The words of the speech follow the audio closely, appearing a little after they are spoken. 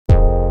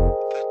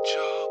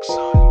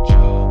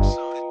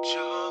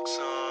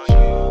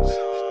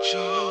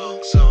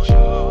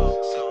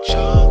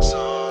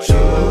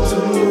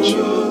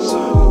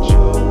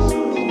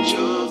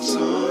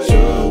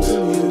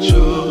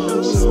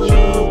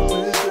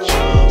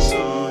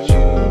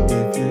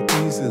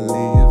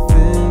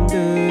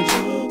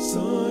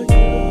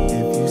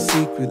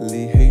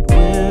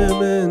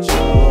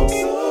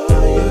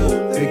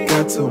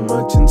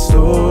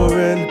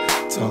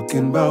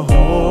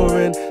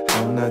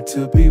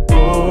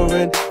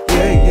boring.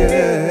 Yeah,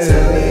 yeah.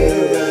 Tell me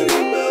you ready,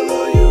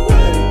 Mellow, you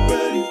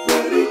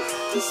ready.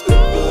 To spit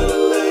for the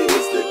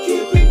ladies that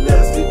keep it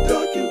nasty,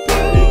 dark and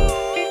petty.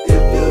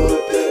 If you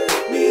would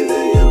pick me,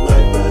 then you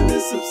might find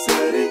this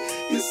upsetting.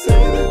 You say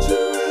that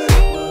you're ready,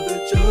 well the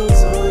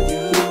joke's on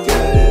you.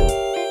 Get it?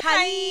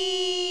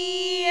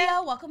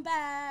 Hi, welcome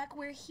back.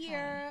 We're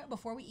here.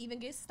 Before we even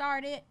get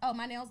started, oh,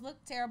 my nails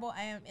look terrible.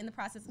 I am in the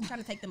process of trying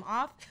to take them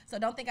off, so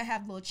don't think I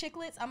have little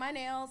chiclets on my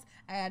nails.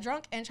 I got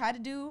drunk and tried to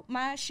do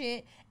my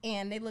shit,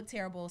 and they look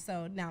terrible,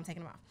 so now I'm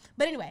taking them off.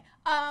 But anyway,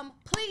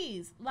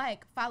 please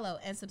like, follow,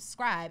 and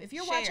subscribe. If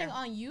you're watching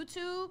on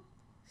YouTube,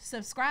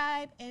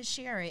 subscribe and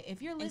share it.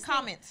 If you're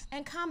listening,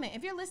 and comment.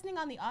 If you're listening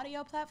on the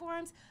audio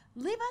platforms,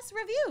 leave us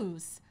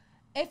reviews.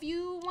 If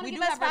you want to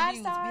give us 5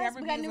 stars,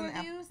 we got new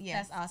reviews.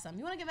 Yes. That's awesome.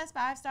 You want to give us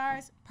 5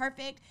 stars?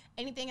 Perfect.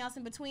 Anything else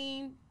in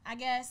between? I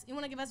guess. You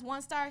want to give us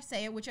 1 star?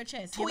 Say it with your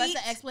chest. Tweet, give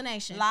us an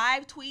explanation.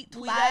 Live tweet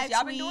us.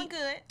 Y'all been doing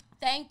good.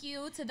 Thank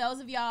you to those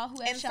of y'all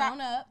who have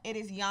shown up. It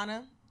is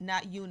Yana,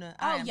 not Yuna.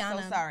 Oh, I am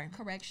Yana. so sorry.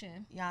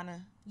 Correction.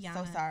 Yana.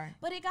 So sorry.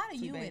 But it got a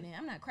U in it.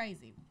 I'm not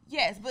crazy.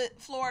 Yes,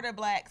 but Florida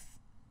blacks,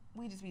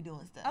 we just be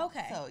doing stuff.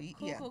 Okay. So,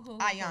 Cool.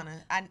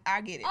 Ayana.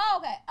 I get it. Oh,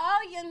 okay. Oh,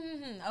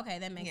 yeah. Okay,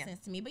 that makes sense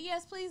to me. But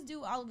yes, please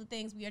do all of the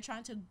things. We are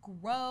trying to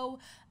grow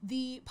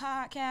the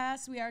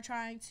podcast. We are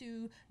trying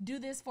to do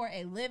this for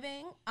a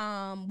living.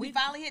 We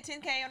finally hit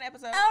 10K on the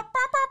episode.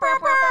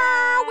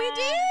 We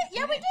did?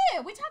 Yeah, we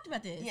did. We talked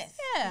about this. Yes,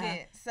 yeah. we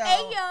did. So,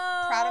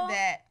 Ayo. proud of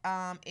that.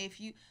 If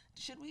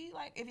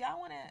y'all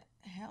want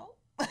to help?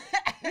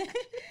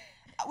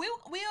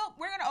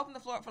 We're gonna open the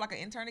floor up for like an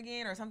intern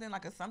again or something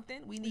like a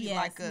something. We need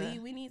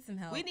we need some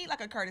help. We need like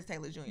a Curtis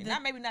Taylor Jr.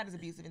 Not as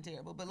abusive and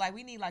terrible, but like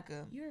we need like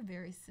a. You're a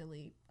very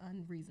silly,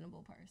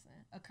 unreasonable person.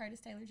 A Curtis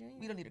Taylor Jr.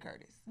 We don't need a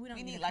Curtis.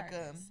 We need like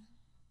Curtis.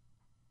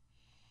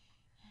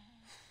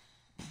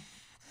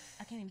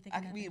 I can't even think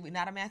of we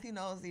not a Matthew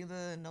Knowles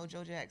either. No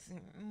Joe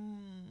Jackson.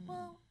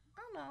 Well,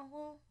 I don't know.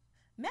 Well,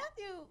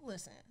 Matthew,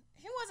 listen,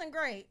 he wasn't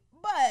great,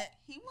 but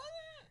he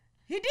wasn't.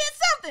 He did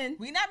something.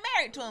 We not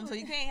married to him, so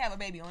you can't have a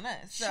baby on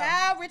us. So.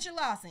 Child Richard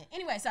Lawson.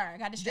 Anyway, sorry, I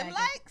got distracted. Them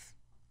likes?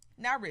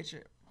 Now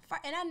Richard.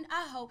 And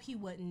I hope he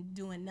wasn't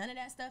doing none of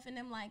that stuff in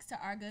them likes to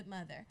our good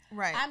mother.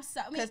 Right. I'm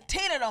sorry. Because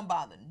Tina don't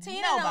bother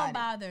don't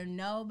bother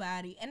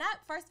nobody. And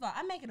first of all,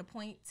 I make it a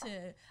point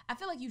I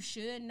feel like you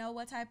should know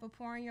what type of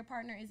porn your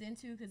partner is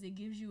into because it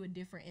gives you a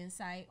different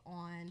insight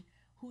on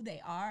who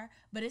they are,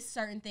 but it's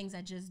certain things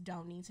I just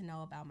don't need to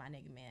know about my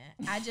nigga, man.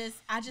 I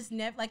just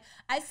never, like,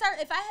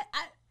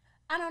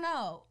 I don't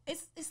know.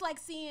 It's like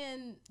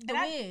seeing The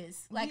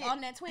Wiz, like,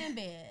 on that twin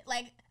bed.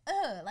 Like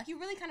you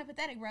really kind of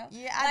pathetic, bro.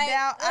 Yeah,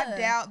 I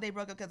doubt they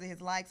broke up because of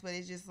his likes, but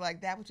it's just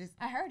like that was just.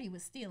 I heard he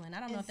was stealing. I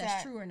don't know if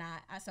that's true or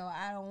not. So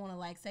I don't want to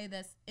like say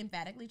that's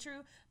emphatically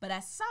true, but I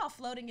saw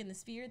floating in the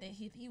sphere that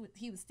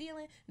he was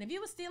stealing. And if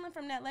you was stealing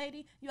from that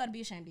lady, you ought to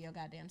be ashamed of your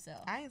goddamn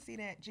self. I didn't see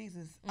that,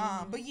 Jesus.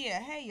 But yeah,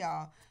 hey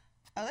y'all,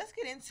 let's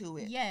get into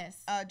it.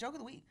 Yes. Joke of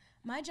the week.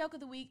 My joke of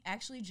the week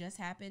actually just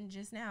happened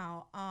just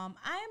now. I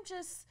am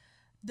just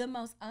the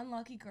most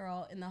unlucky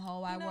girl in the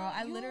whole wide world.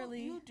 I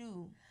literally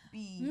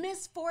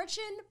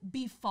misfortune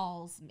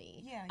befalls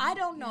me. Yeah, I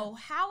don't know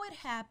how it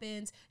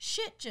happens.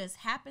 Shit just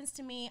happens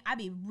to me. I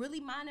be really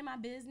minding my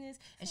business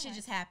and shit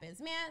just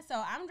happens, man.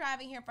 So I'm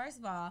driving here. First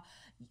of all,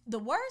 the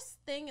worst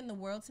thing in the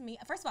world to me.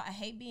 First of all, I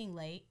hate being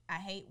late. I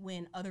hate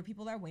when other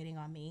people are waiting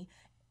on me,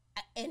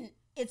 and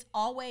it's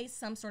always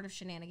some sort of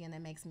shenanigan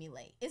that makes me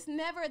late. It's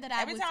never that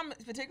every time,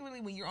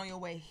 particularly when you're on your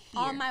way here.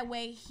 On my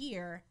way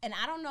here, and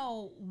I don't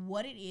know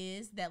what it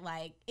is that,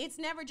 like, it's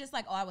never just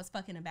like, oh, I was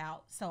fucking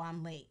about, so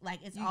I'm late.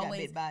 Like, it's always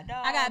got bit by a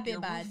dog. I got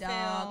bit by a dog.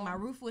 Fell. My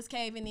roof was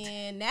caving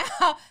in.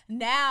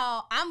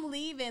 Now I'm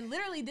leaving.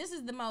 Literally, this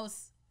is the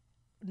most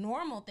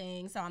normal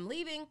thing. So I'm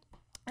leaving.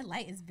 The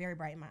light is very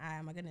bright in my eye.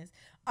 Oh my goodness.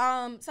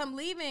 So I'm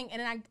leaving, and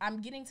then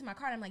I'm getting to my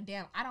car, and I'm like,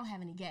 damn, I don't have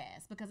any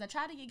gas because I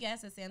tried to get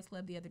gas at Sam's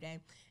Club the other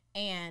day.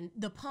 And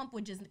the pump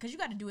would just, because you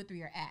got to do it through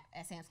your app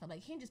at Sam's Club.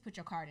 Like, you can't just put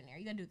your card in there.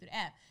 You got to do it through the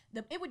app.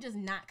 It would just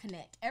not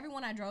connect.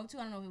 Everyone I drove to,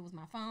 I don't know if it was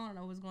my phone, I don't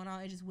know what was going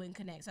on. It just wouldn't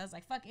connect. So I was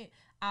like, fuck it.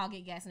 I'll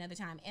get gas another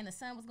time. And the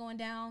sun was going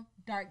down.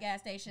 Dark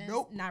gas stations.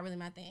 Nope. Not really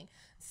my thing.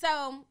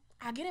 So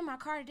I get in my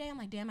car today. I'm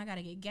like, damn, I got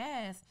to get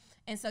gas.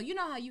 And so you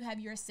know how you have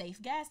your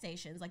safe gas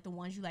stations, like the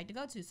ones you like to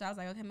go to. So I was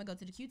like, okay, I'm going to go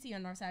to the QT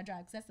on Northside Drive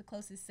because that's the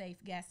closest safe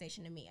gas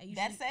station to me.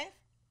 That's safe?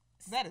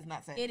 That is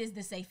not safe. It is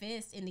the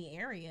safest in the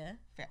area.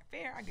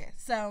 Fair, I guess.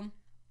 So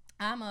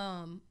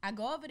I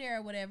go over there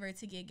or whatever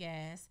to get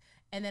gas,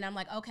 and then I'm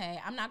like, okay,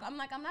 I'm not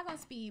gonna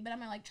speed, but I'm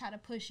gonna like try to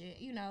push it,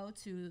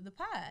 to the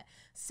pod.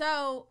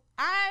 So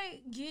I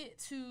get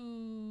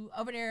to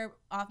over there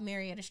off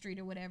Marietta Street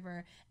or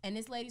whatever, and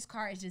this lady's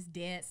car is just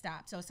dead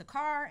stopped. So it's a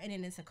car, and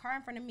then it's a car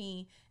in front of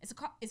me.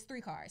 It's 3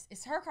 cars.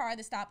 It's her car,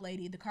 the stop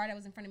lady, the car that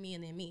was in front of me,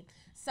 and then me.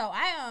 So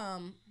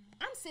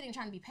I'm sitting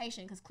trying to be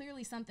patient because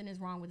clearly something is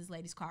wrong with this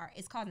lady's car.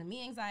 It's causing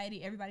me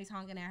anxiety. Everybody's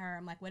honking at her.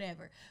 I'm like,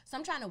 whatever. So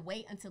I'm trying to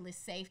wait until it's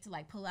safe to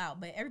like pull out.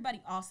 But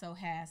everybody also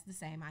has the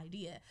same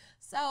idea.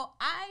 So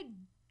I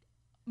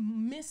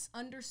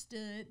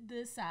misunderstood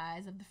the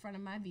size of the front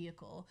of my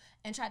vehicle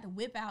and tried to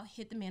whip out,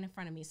 hit the man in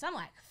front of me. So I'm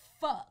like,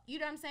 fuck, you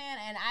know what I'm saying?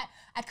 And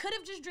I could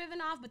have just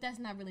driven off, but that's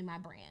not really my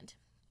brand.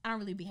 I don't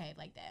really behave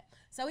like that.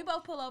 So we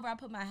both pull over. I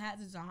put my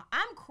hazards on.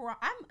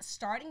 I'm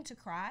starting to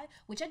cry,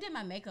 which I did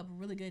my makeup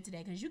really good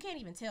today because you can't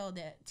even tell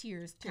that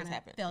tears kind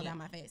of fell down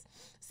my face.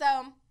 So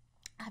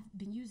I've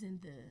been using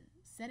the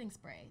setting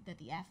spray that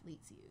the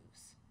athletes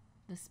use,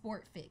 the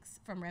Sport Fix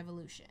from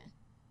Revolution.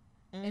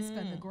 It's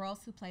for the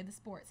girls who play the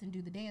sports and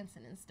do the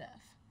dancing and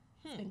stuff.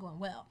 It's been going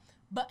well.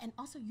 And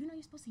also, you're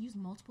supposed to use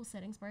multiple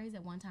setting sprays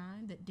at one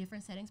time. That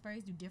different setting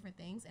sprays do different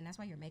things, and that's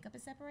why your makeup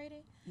is separated.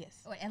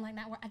 Yes. And like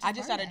I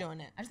just started doing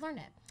that. I just learned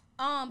that.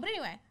 But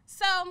anyway,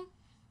 so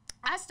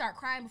I start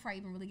crying before I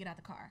even really get out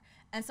the car,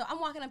 and so I'm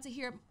walking up to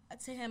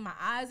him. My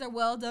eyes are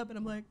welled up, and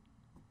I'm like,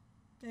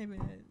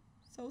 David,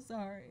 so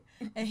sorry.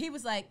 And he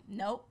was like,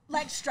 nope,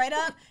 like straight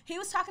up. He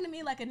was talking to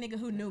me like a nigga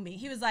who knew me.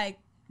 He was like,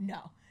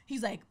 no.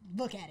 He's like,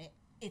 look at it.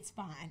 It's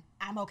fine.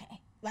 I'm okay.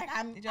 Like,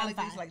 Did y'all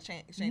fine. just like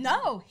change?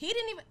 No, he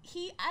didn't even.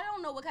 I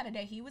don't know what kind of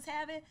day he was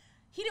having.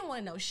 He didn't want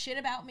to know shit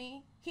about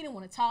me. He didn't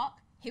want to talk.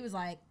 He was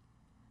like,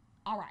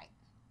 all right,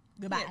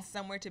 goodbye. Yes,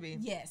 somewhere to be.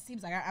 Yes, he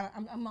was like,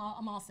 I'm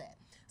all set.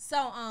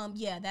 So,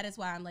 yeah, that is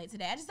why I'm late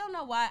today. I just don't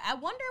know why. I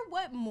wonder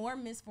what more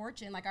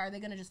misfortune, like, are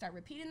they going to just start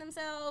repeating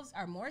themselves?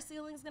 Are more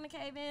ceilings going to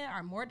cave in?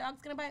 Are more dogs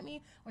going to bite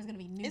me? Or is it going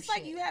to be new It's shit?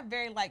 like you have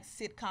very, like,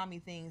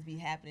 sitcom-y things be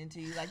happening to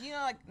you. Like,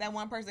 like that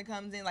one person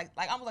comes in, like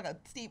almost like a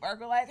Steve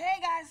Urkel, like,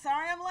 hey, guys,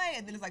 sorry I'm late.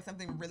 And then it's, like,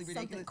 something really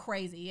ridiculous. Something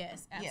crazy,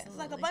 yes, absolutely. Yeah, it's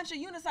like a bunch of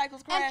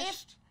unicycles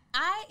crashed.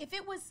 And if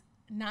it was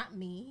not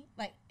me,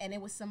 like, and it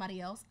was somebody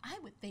else, I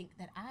would think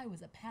that I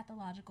was a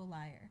pathological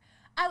liar.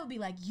 I would be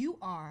like, you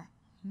are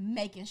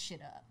making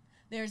shit up.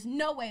 There's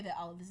no way that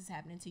all of this is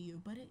happening to you,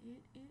 but it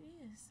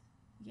is.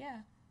 Yeah,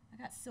 I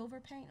got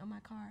silver paint on my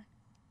car,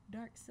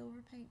 dark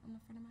silver paint on the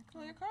front of my car.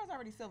 Well, your car's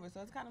already silver,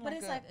 so it's kind of but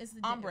like it's the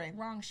ombre.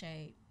 wrong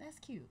shade. That's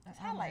cute. It's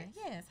highlights.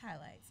 Yeah, it's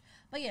highlights.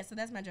 But yeah, so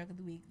that's my joke of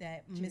the week.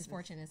 That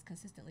misfortune is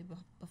consistently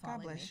befalling me.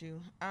 God bless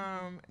you.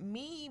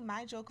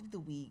 My joke of the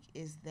week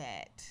is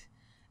that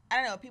I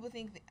don't know. People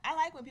think I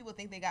like when people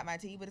think they got my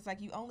tea, but it's like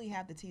you only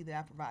have the tea that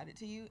I provided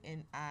to you,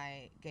 and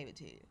I gave it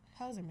to you.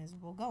 Hoes are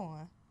miserable. Go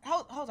on.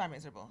 Hoes are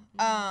miserable.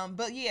 Mm-hmm.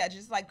 But yeah,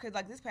 just like, cause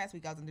like this past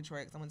week I was in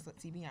Detroit because I went to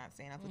see Beyonce,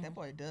 and I was like, that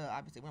boy,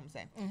 obviously, what I'm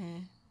saying. Mm-hmm.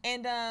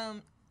 And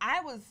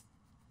I was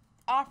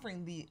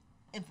offering the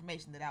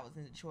information that I was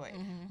in Detroit,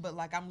 but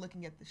like I'm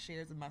looking at the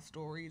shares of my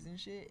stories and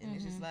shit, and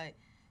it's just like,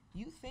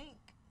 you think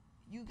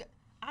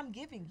I'm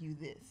giving you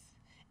this.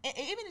 And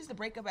even just the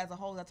breakup as a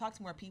whole, I talked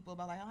to more people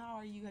about like, oh, how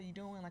are you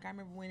doing? Like, I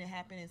remember when it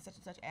happened and such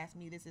asked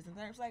me this and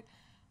that. It's like,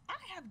 I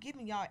have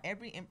given y'all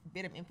every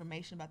bit of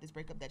information about this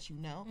breakup that you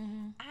know.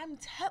 I'm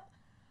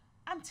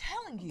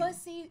telling you. But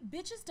see,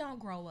 bitches don't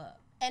grow up.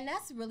 And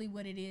that's really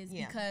what it is.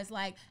 Yeah. Because,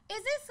 like, is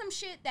this some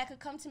shit that could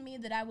come to me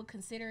that I would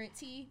consider it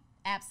tea?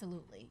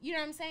 Absolutely. You know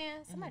what I'm saying?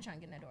 Somebody trying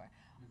to get in that door.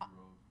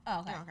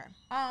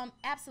 Okay.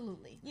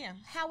 Absolutely. Yeah.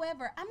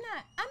 However, I'm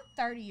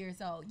 30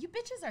 years old. You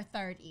bitches are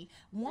 30.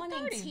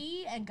 Wanting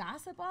tea and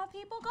gossip on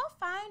people, go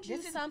find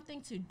you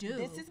something to do.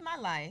 This is my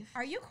life.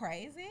 Are you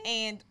crazy?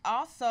 And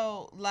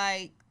also,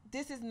 like,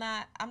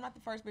 I'm not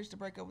the first bitch to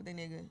break up with a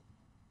nigga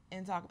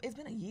and talk. It's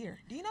been a year.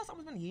 Do you know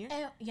something's been a year?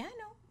 Yeah, I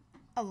know.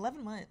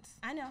 11 months.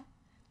 I know.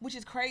 Which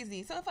is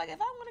crazy. So if I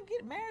want to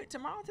get married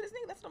tomorrow to this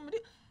nigga, that's what I'm gonna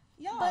do.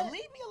 Y'all, leave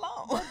me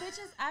alone. But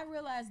bitches, I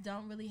realize,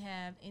 don't really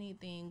have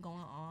anything going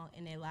on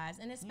in their lives.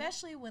 And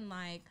especially when,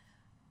 like,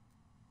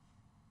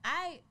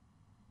 I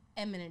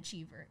am an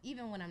achiever,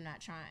 even when I'm not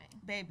trying.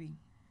 Baby,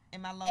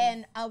 in my life.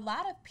 And a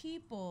lot of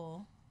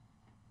people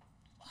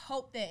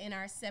hope that in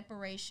our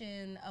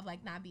separation of,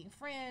 like, not being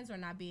friends or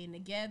not being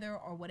together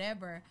or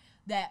whatever,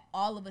 that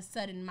all of a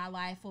sudden my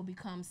life will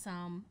become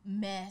some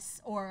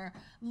mess or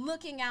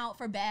looking out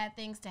for bad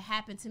things to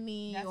happen to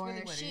me. That's or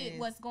really shit,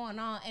 what's going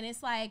on. And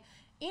it's like,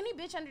 any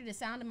bitch under the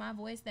sound of my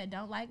voice that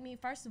don't like me,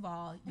 first of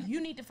all, you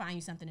need to find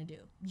you something to do.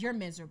 You're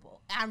miserable.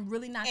 I'm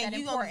really not that important.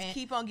 And you're going to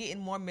keep on getting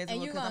more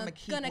miserable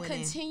because I'm going to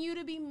continue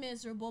to be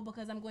miserable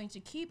because I'm going to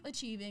keep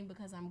achieving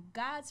because I'm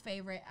God's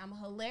favorite. I'm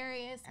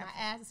hilarious. Absolutely.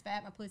 My ass is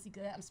fat. My pussy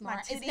good. I'm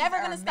smart. It's never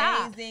going to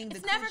stop.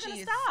 It's never going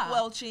to stop.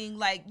 Squelching.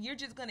 Like, you're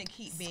just going to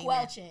keep being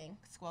Squelching.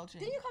 Squelching.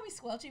 Didn't you call me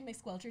Squelching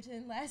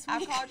McSquelcherton last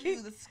week? I called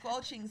you the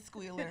Squelching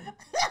Squealer.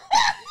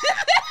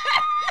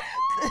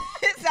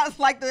 It sounds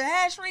like the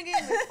hash ringing,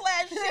 the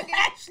slash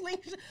ringing.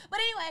 But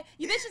anyway,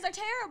 you bitches are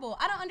terrible.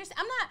 I don't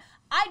understand.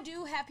 I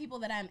do have people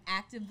that I'm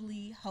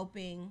actively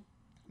hoping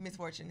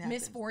misfortune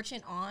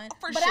on.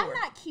 But sure. I'm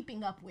not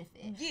keeping up with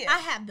it. Yeah. I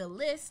have the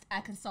list.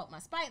 I consult my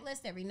spite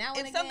list every now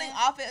and again. If something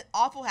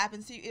awful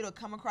happens to you, it'll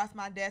come across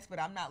my desk, but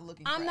I'm not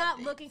looking for it. I'm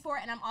not looking for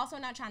it, and I'm also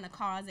not trying to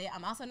cause it.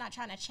 I'm also not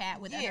trying to chat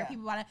with other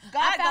people about it.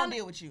 God gonna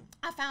deal with you.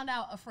 I found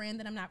out a friend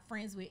that I'm not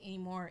friends with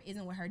anymore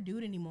isn't with her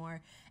dude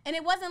anymore. And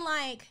it wasn't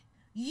like,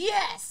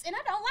 yes, and I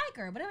don't like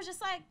her, but it was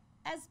just like,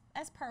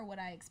 as per what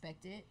I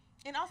expected.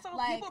 And also,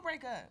 Like, people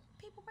break up.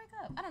 People break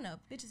up. I don't know.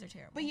 Bitches are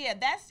terrible. But yeah,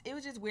 it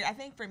was just weird. I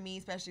think for me,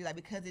 especially like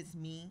because it's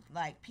me,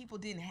 like people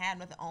didn't have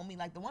nothing on me.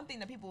 Like the one thing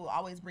that people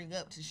always bring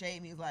up to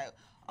shade me is like,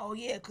 oh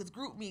yeah, cause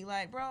group me.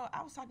 Like, bro,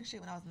 I was talking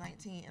shit when I was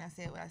 19 and I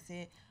said what I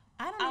said.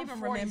 I don't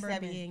even remember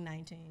being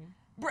 19.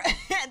 Bro,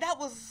 that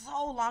was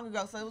so long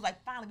ago. So it was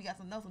like, finally we got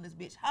some notes on this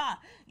bitch. Ha,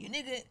 your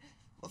nigga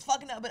was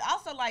fucking up. But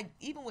also like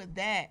even with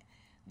that,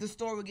 the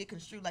story would get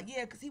construed like,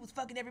 yeah, cause he was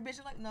fucking every bitch.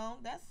 I'm like, no,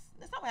 that's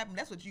not what happened.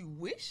 That's what you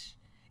wish.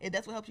 If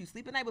that's what helps you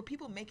sleep at night, but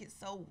people make it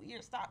so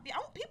weird. Stop. Yeah,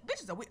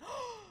 bitches are weird.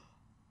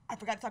 I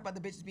forgot to talk about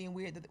the bitches being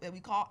weird that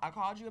I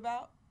called you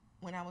about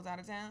when I was out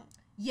of town.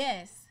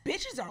 Yes.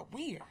 Bitches are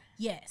weird.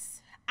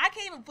 Yes. I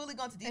can't even fully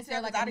go into detail. Is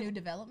there like a new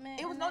development?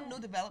 It was no new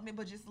development,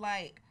 but just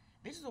like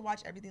bitches will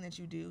watch everything that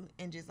you do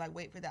and just like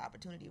wait for the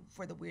opportunity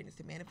for the weirdness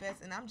to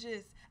manifest. And I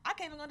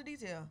can't even go into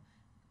detail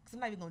because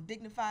I'm not even gonna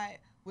dignify it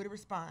with a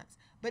response.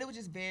 But it was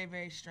just very,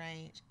 very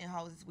strange and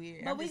how it's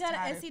weird. But we gotta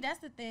and see that's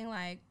the thing,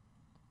 like.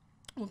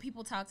 When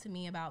people talk to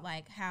me about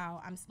like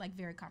how I'm like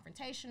very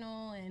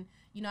confrontational and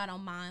you know I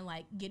don't mind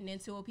like getting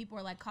into it, people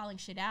are like calling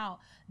shit out.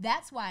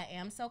 That's why I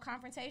am so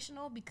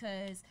confrontational,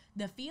 because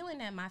the feeling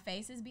that my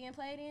face is being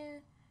played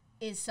in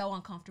is so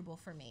uncomfortable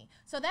for me.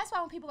 So that's why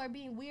when people are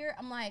being weird,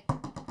 I'm like,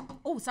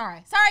 oh,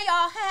 sorry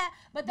y'all.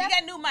 But we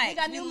got new mics. We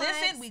got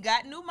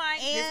new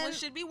mics. This one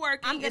should be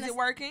working. Is it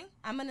working?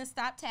 I'm gonna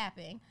stop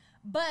tapping.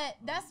 But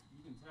that's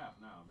you can tap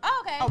now.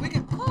 Oh, okay. Oh, we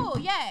can. Cool,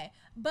 yeah.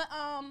 But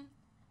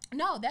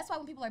no, that's why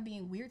when people are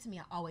being weird to me,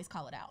 I always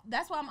call it out.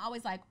 That's why I'm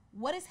always like,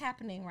 what is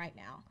happening right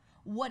now?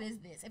 What is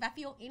this? If I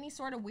feel any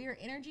sort of weird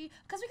energy,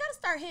 because we got to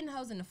start hitting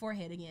hoes in the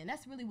forehead again.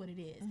 That's really what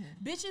it is.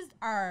 Mm-hmm. Bitches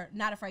are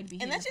not afraid to be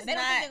hit. And that's just they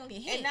not, don't think they're going to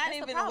get hit. And not that's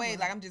even a way,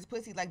 like, I'm just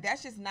pussy. Like,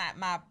 that's just not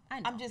my,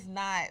 I'm just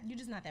not. You're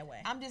just not that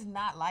way. I'm just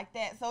not like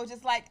that. So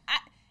just like,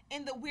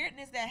 in the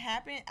weirdness that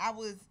happened, I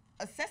was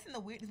assessing the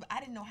weirdness, but I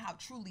didn't know how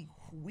truly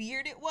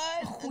weird it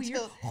was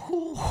until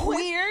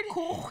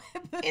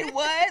it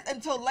was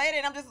until later,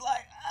 and I'm just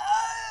like,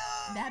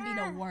 oh. That'd be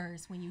the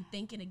worst when you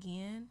think it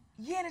again.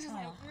 Yeah, and it's just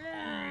like,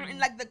 and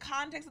like the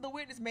context of the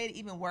weirdness made it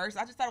even worse.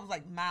 I just thought it was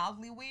like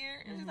mildly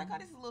weird. And it's just like, oh,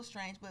 this is a little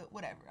strange, but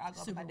whatever. I'll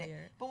go about my day.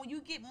 Weird. But when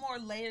you get more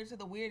layers to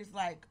the weird, it's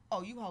like,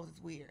 oh, you hoes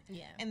is weird.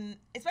 Yeah. And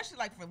especially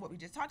like from what we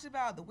just talked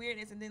about, the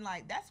weirdness, and then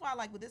like that's why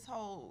like with this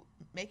whole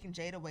making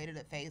Jada way to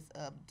the face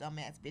of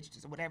dumbass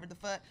bitches or whatever the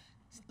fuck,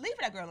 leave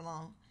that girl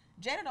alone.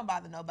 Jada don't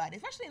bother nobody,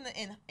 especially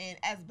in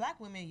as black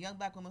women, young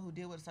black women who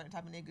deal with a certain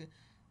type of nigga,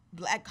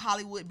 black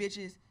Hollywood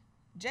bitches.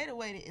 Jada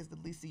Waiter is the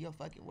least of your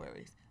fucking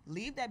worries.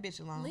 Leave that bitch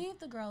alone. Leave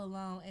the girl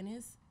alone. And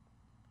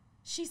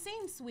she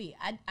seems sweet.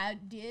 I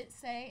did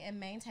say and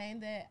maintain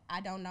that I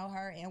don't know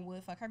her and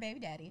would fuck her baby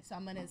daddy. So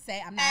I'm gonna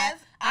say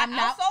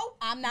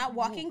I'm not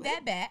walking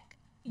that back.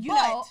 You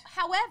know,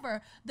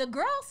 however, the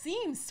girl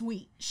seems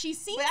sweet. She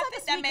seems like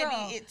a sweet girl. But I think that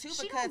may be it too,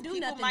 because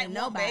people might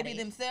want baby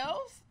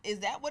themselves. Is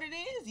that what it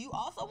is? You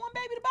also want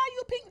baby to buy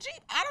you a pink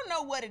Jeep? I don't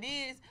know what it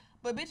is,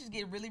 but bitches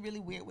get really, really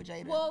weird with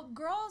Jada. Well,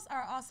 girls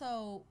are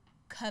also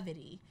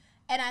covety.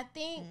 And I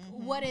think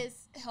what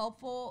is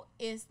helpful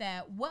is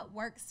that what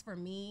works for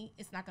me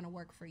is not going to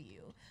work for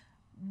you.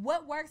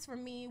 What works for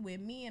me with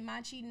me and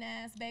my cheating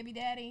ass baby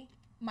daddy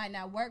might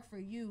not work for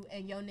you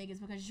and your niggas,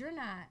 because you're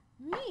not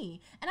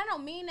me. And I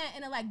don't mean that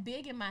in a like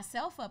bigging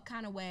myself up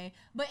kind of way,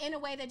 but in a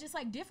way that just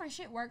like different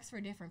shit works for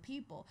different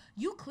people.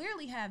 You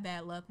clearly have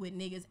bad luck with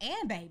niggas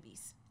and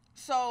babies.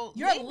 So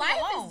your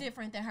life is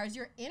different than hers.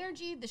 Your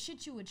energy, the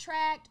shit you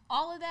attract,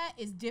 all of that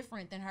is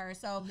different than hers.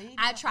 So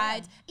I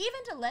tried, even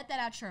to let that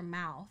out your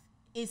mouth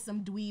is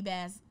some dweeb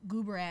ass,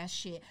 goober ass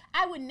shit.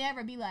 I would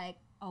never be like,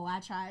 oh, I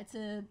tried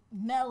to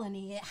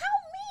Melanie it.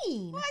 How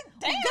mean? Like,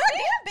 damn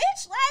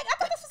bitch. Like, I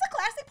thought this was a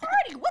classy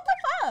party. What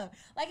the fuck?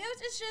 Like,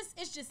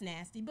 it's just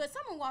nasty. But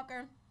Summer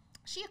Walker,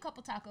 she a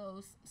couple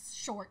tacos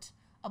short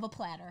of a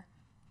platter.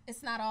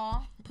 It's not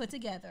all put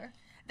together.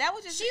 That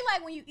was just she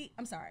like when you eat.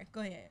 I'm sorry.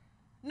 Go ahead.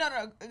 No,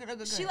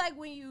 go she like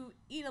when you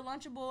eat a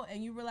Lunchable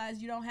and you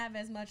realize you don't have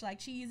as much like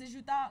cheese as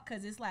you thought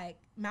because it's like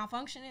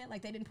malfunctioning,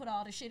 like they didn't put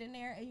all the shit in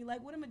there, and you're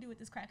like, what am I gonna do with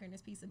this cracker and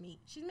this piece of meat?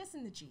 She's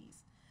missing the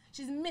cheese.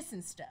 She's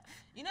missing stuff.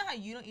 You know how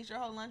you don't eat your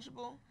whole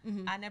Lunchable?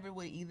 Mm-hmm. I never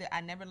would either. I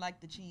never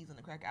liked the cheese on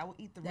the cracker. I would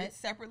eat the Ritz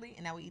separately,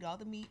 and I would eat all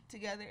the meat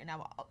together, and I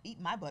would eat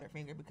my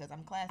Butterfinger because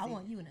I'm classy. I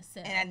want you in a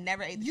set. And I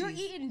never ate the cheese. You're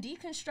eating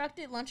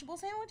deconstructed Lunchable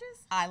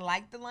sandwiches? I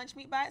like the lunch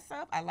meat by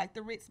itself. I like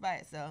the Ritz by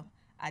itself.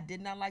 I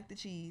did not like the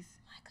cheese.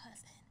 My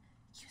cousin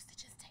used to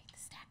just take the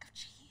stack of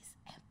cheese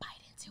and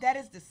bite into it. That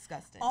is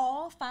disgusting.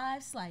 All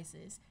 5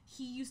 slices.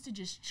 He used to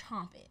just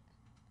chomp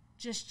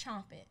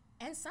it.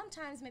 And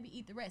sometimes maybe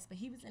eat the rest, but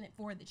he was in it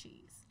for the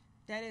cheese.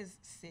 That is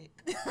sick.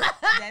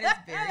 That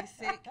is very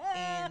sick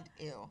and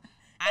ill.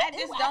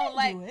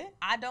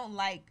 I don't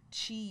like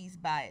cheese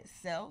by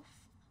itself.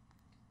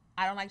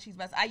 I don't like cheese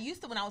by itself. I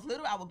used to, when I was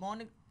little, I would go in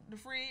the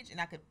fridge and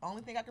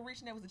only thing I could reach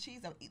in there was the cheese.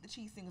 I would eat the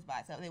cheese singles by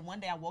itself. Then one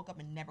day I woke up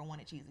and never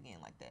wanted cheese again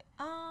like that.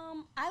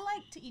 I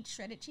like to eat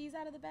shredded cheese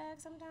out of the bag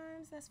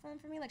sometimes. That's fun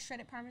for me. Like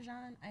shredded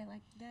Parmesan. I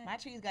like that. My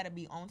cheese got to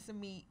be on some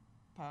meat,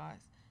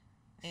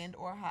 and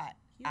or hot.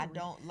 I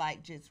don't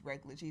like just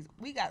regular cheese.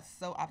 We got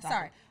so off topic.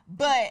 Sorry.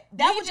 But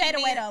that was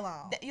Jada Waiter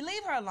alone. You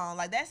leave her alone.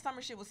 Like, that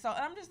summer shit was so... And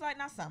I'm just like,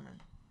 not summer.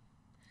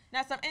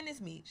 Not summer. And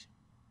it's Meech.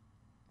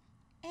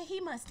 And he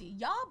musty.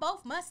 Y'all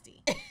both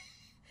musty.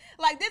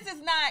 Like, this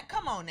is not...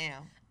 Come on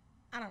now.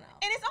 I don't know.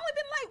 And it's only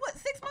been like, what,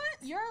 6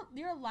 months?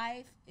 Your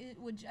life,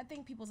 I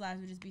think people's lives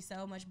would just be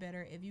so much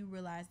better if you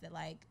realize that,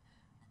 like,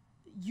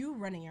 you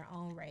running your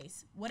own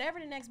race. Whatever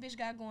the next bitch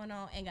got going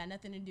on ain't got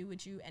nothing to do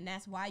with you, and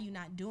that's why you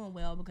not doing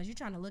well, because you're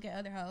trying to look at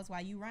other hoes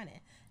while you running.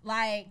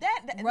 Like,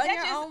 run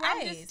your own race.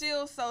 I'm just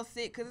still so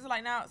sick, because it's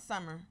like, now it's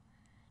summer.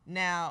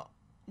 Now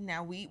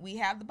we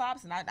have the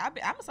bops, and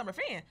I'm a summer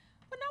fan.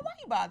 But now why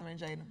you bothering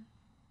Jada?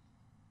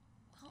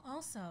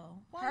 Also,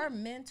 her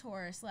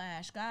mentor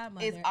 /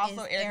 godmother is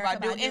also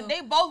Erykah Badu. And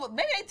they both,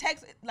 maybe they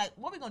text, like,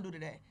 what we gonna do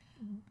today?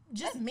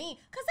 Just mean.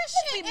 Because that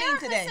shit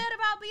Erykah said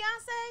about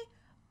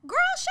Beyonce, girl,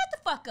 shut the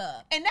fuck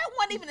up. And that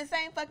wasn't even the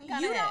same fucking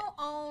kind of hat. You don't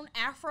own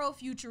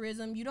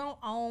Afrofuturism. You don't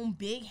own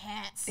big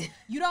hats.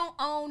 You don't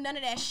own none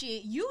of that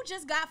shit. You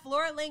just got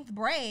floor-length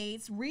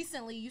braids.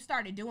 Recently, you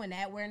started doing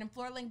that, wearing them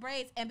floor-length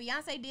braids. And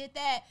Beyonce did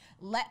that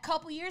a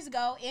couple years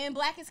ago in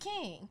Black is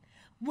King.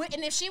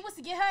 And if she was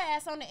to get her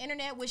ass on the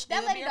internet, which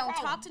that lady don't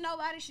talk to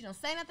nobody, she don't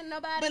say nothing to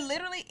nobody. But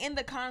literally in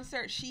the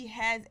concert, she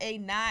has a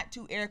nod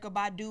to Erykah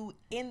Badu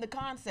in the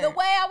concert. The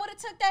way I would have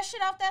took that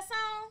shit off that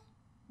song,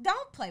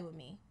 don't play with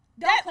me.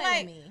 Don't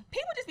play with me.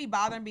 People just be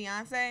bothering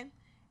Beyonce, and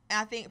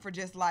I think for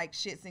just like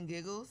shits and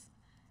giggles.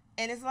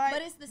 And it's like,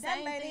 but it's the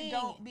same thing.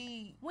 Don't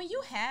be, when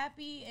you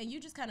happy and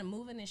you just kind of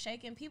moving and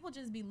shaking, people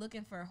just be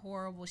looking for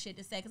horrible shit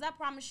to say. Because I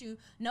promise you,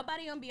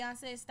 nobody on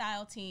Beyonce's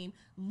style team,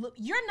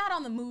 you're not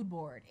on the mood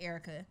board,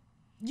 Erykah.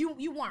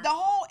 You weren't. The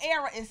whole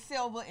era is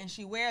silver, and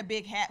she wear a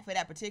big hat for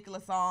that particular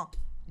song.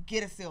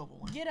 Get a silver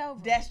one. Get over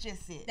That's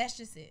just it. That's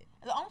just it.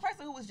 The only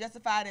person who was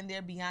justified in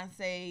their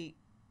Beyonce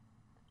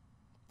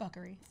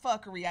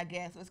fuckery, I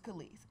guess, was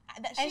Carlee.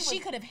 She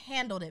could have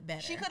handled it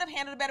better. She could have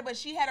handled it better, but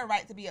she had a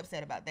right to be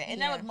upset about that. And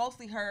that was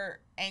mostly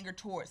her anger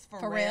towards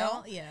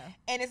Pharrell. Yeah.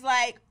 And it's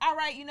like, all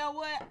right, you know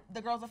what?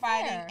 The girls are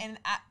fighting, and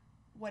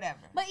whatever.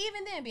 But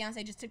even then,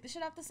 Beyonce just took the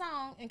shit off the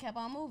song and kept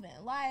on moving.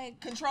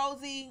 Like, Control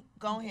Z,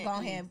 go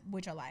ahead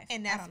with your life.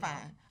 And that's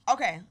fine.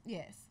 Okay.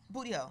 Yes.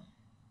 Booty Hole.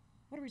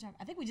 What are we talking?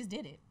 I think we just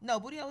did it. No,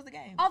 Booty Hole was the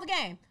game. Oh, the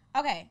game.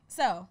 Okay,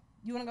 so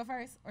you want to go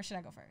first, or should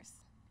I go first?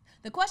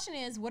 The question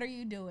is, what are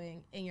you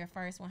doing in your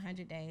first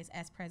 100 days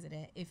as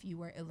president if you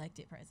were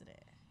elected president?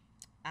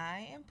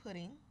 I am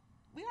putting,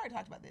 we already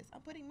talked about this,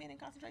 I'm putting men in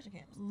concentration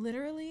camps.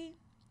 Literally?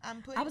 I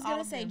was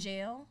going to say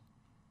jail,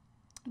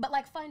 but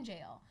like fun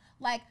jail.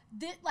 Like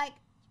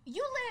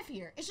you live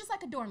here. It's just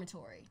like a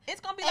dormitory. It's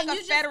going to be like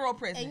a federal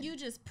prison. And you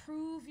just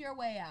prove your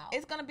way out.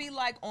 It's going to be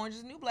like Orange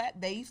is the New Black.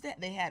 They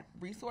had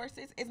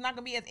resources. It's not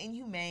going to be as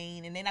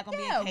inhumane, and they're not going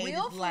to be in cages.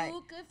 Real food, like,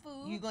 good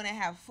food. You're going to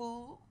have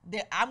food.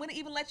 I'm going to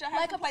even let y'all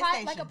have some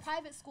PlayStation. Like a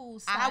private school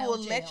style I will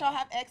jail. let y'all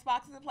have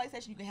Xboxes and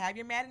PlayStation. You can have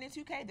your Madden and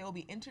 2K. There will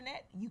be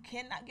internet. You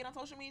cannot get on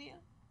social media.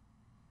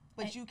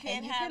 But you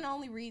can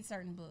only read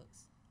certain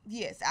books.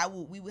 Yes,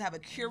 we will have a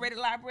curated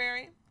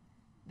library.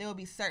 There will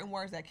be certain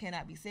words that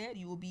cannot be said.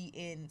 You will be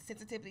in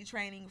sensitivity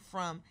training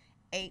from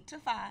 8 to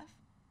 5.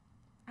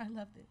 I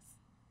love this.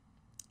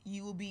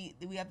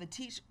 We have to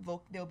teach,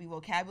 there will be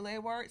vocabulary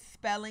words,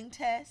 spelling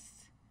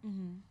tests,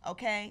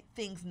 okay?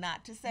 Things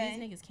not to say.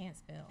 These niggas can't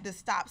spell. The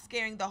stop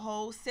scaring the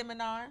whole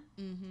seminar.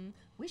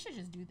 We should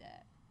just do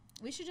that.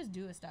 We should just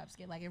do a stop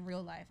scare, like in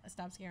real life, a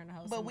stop scaring the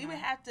whole But seminar. we would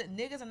have to,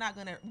 niggas are not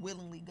going to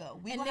willingly go.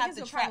 We going to have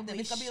to trap them.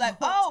 It's going to be like,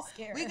 oh,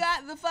 we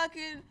got the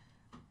fucking,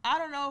 I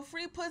don't know,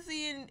 free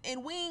pussy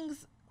and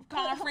wings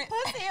conference.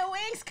 Pussy and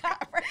wings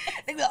conference.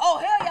 They be like, oh,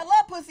 hell yeah, I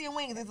love pussy and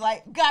wings. It's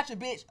like, gotcha,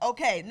 bitch.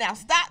 Okay, now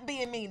stop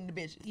being mean to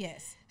bitches.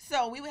 Yes.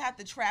 So we would have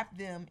to trap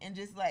them and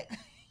just like,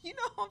 you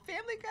know, on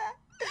Family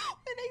Guy,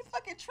 when they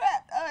fucking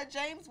trapped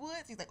James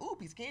Woods, he's like, ooh,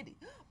 piece of candy.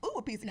 Ooh,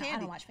 a piece of candy. I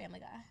don't watch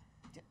Family Guy.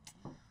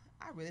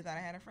 I really thought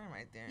I had a friend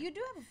right there. You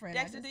do have a friend.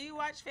 Dexter, do you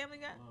watch Family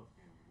Guy?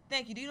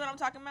 Thank you. Do you know what I'm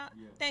talking about?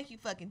 Yeah. Thank you,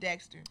 fucking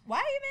Dexter. Why are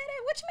you mad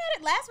at? What you mad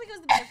at? Last week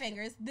was the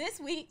Butterfingers. This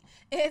week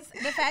it's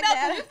the fact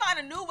that you find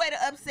a new way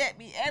to upset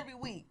me every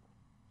week.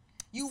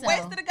 You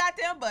wasted a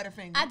goddamn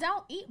Butterfinger. I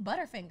don't eat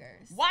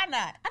Butterfingers. Why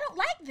not? I don't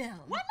like them.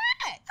 Why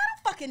not? I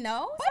don't fucking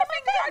know.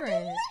 Butterfingers are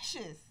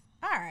delicious.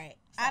 All right.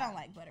 Sorry. I don't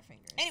like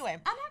Butterfingers. Anyway.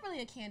 I'm not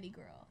really a candy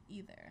girl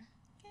either.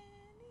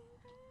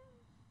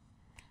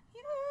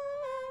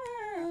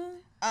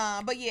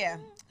 But yeah,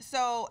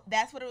 so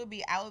that's what it would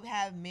be. I would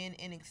have men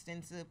in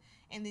extensive,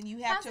 and then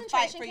you have to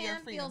fight for your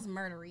freedom. Feels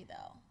murdery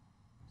though.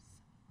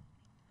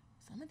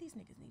 Some of these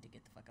niggas need to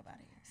get the fuck up out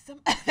of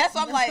here. That's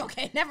what I'm like.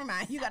 Okay, never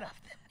mind. You gotta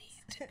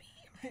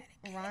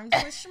rhymes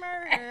with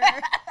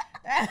schmurder.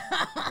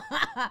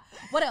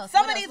 What else?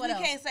 Some of these we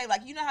can't say.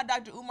 Like, you know how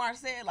Dr. Umar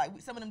said, like,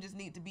 some of them just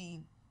need to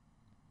be.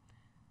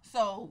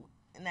 So,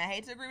 and I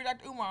hate to agree with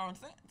Dr. Umar on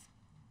sense.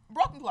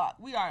 Broken clock.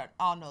 We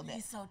all know that.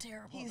 He's so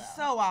terrible. He's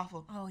so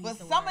awful. Oh, he's but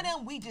the some worst. of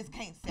them we just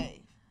can't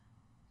save.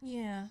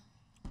 Yeah.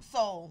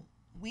 So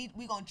we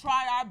gonna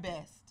try our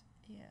best.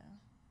 Yeah.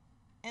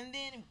 And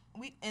then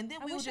we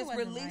will just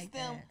release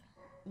them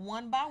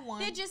one by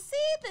one. Did you see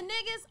the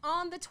niggas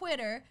on the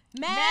Twitter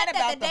Mad that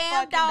about the the damn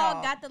fucking dog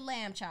dog. got the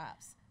lamb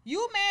chops?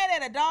 You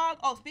mad at a dog?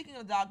 Oh, speaking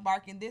of dog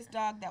barking, this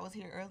dog that was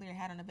here earlier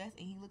had on a vest,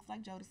 and he looks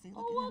like Jodeci.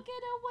 Look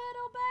at a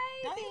little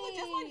baby. Don't he look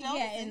just like Jodeci?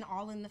 Yeah, and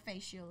all in the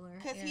facial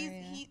Because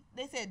area.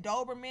 they said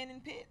Doberman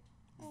and Pit.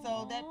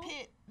 So that Aw.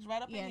 Pit is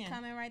right up in Yeah, here.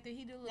 coming right through.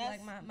 He do look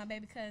That's- like my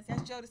baby cousin.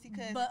 That's Jodeci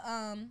cousin. But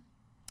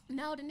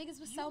no, the niggas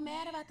was so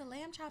mad about the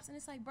lamb chops, and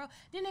it's like, bro.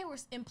 Then they were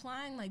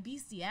implying like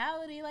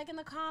bestiality, like in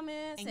the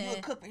comments. and you'll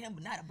cook for him,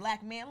 but not a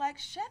black man. Like,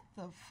 shut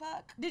the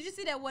fuck. Did you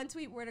see that one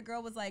tweet where the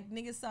girl was like,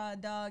 niggas saw a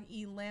dog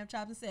eating lamb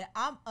chops and said,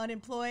 I'm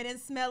unemployed and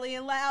smelly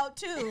and loud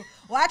too.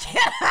 Why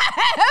can't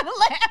I have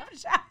lamb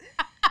chops?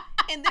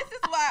 And this is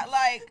why,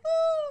 like,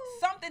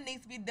 something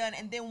needs to be done.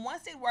 And then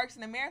once it works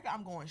in America,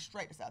 I'm going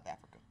straight to South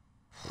Africa.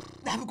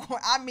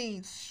 I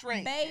mean,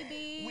 straight.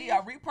 Baby. We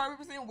are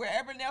repurposing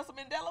wherever Nelson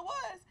Mandela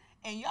was.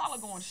 And y'all are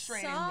going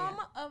straight in there. Some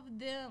of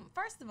them,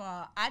 first of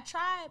all, I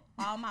tried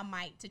all my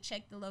might to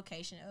check the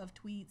location of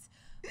tweets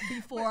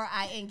before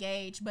I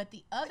engage, but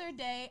the other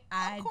day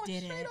I I'm going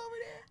didn't. straight over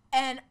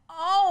there. And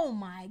oh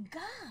my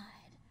God.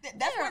 That's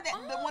They're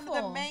where one of the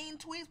awful. main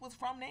tweets was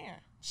from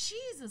there.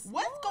 Jesus.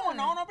 What's Lord. going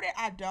on over there?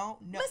 I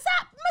don't know.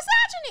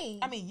 Misogyny.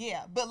 I mean,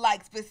 yeah, but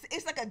like,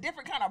 it's like a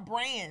different kind of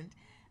brand.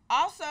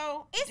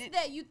 Also, It's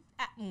that you.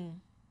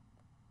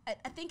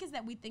 I think it's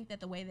that we think that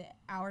the way that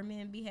our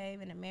men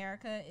behave in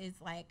America is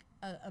like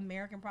an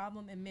American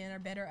problem, and men are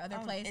better other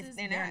places.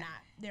 They're not.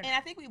 They're and not.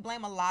 I think we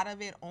blame a lot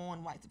of it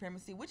on white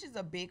supremacy, which is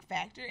a big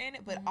factor in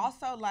it. But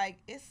also, like,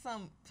 it's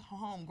some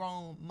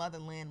homegrown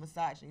motherland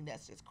misogyny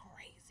that's just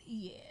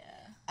crazy.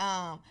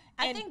 Yeah.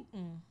 I think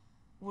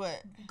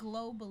What?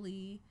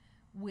 globally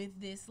with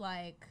this,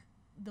 like,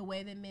 the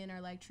way that men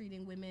are like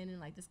treating women and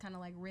like this kind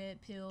of like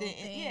red pill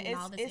thing and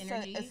all this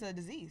energy. It's a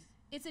disease.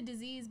 It's a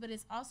disease, but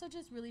it's also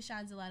just really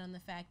shines a light on the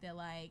fact that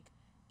like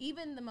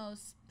even the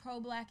most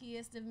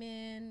pro-blackiest of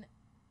men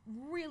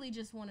really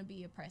just want to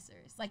be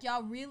oppressors. Like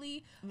y'all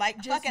really Like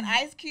just, fucking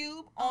Ice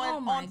Cube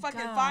on fucking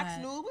God. Fox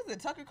News. Was it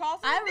Tucker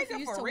Carlson? I Nigga,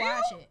 refuse for to real?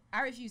 watch it.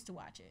 I refuse to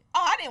watch it.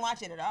 Oh, I didn't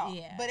watch it at all.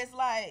 Yeah. But it's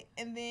like,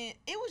 and then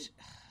it was,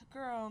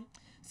 girl.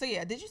 So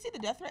yeah, did you see the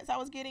death threats I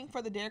was getting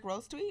for the Derrick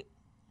Rose tweet?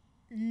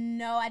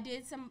 No, I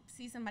did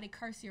see somebody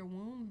curse your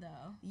womb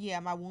though. Yeah,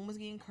 my womb was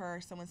getting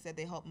cursed. Someone said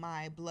they hope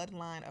my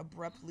bloodline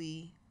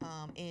abruptly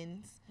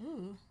ends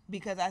Ooh.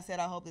 because I said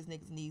I hope this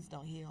nigga's knees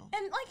don't heal.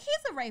 And like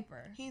he's a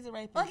raper. He's a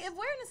rapist. Like if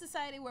we're in a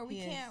society where we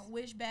He can't is.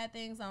 wish bad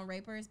things on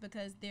rapers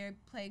because they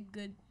play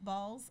good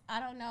balls,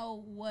 I don't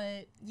know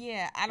what.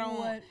 Yeah, I don't.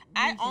 What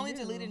I we can only do.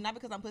 deleted it not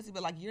because I'm pussy,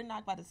 but like you're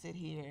not about to sit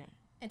here.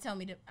 And tell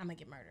me that I'm gonna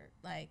get murdered.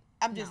 Like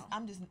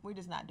We're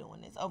just not doing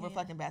this over Yeah.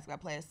 fucking basketball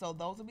players. So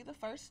those will be the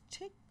first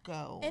to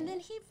go. And then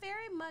he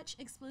very much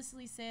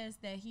explicitly says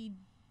that he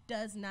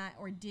does not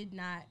or did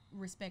not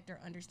respect or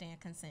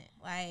understand consent.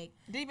 Like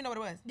didn't even know what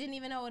it was. didn't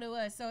even know what it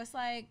was. So it's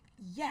like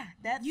Yeah,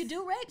 that's you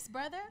do rapes,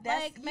 brother.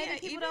 that's- Like maybe yeah,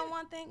 people even- don't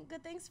want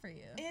good things for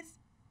you. It's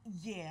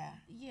yeah.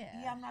 Yeah.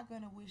 Yeah, I'm not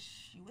gonna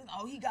wish you.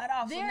 Oh, he got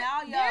off. There- so now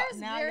there's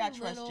y'all very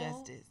trust little-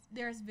 justice.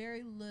 There's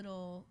very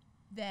little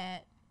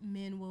that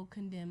men will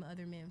condemn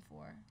other men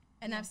for.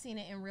 And Yeah. I've seen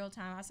it in real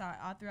time. I saw it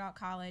all throughout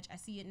college. I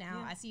see it now.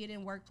 Yeah. I see it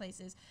in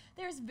workplaces.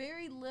 There's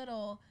very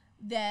little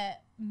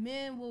that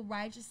men will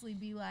righteously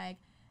be like,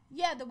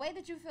 yeah, the way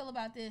that you feel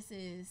about this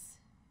is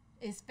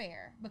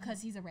fair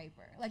because he's a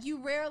raper. Like you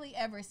rarely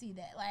ever see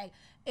that. Like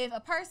if a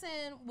person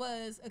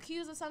was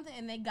accused of something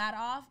and they got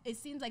off, it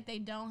seems like they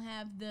don't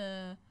have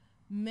the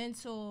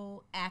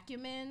mental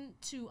acumen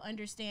to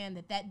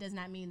understand that does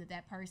not mean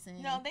that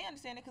person. No, they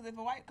understand it because if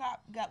a white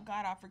cop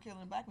got off for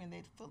killing a black man,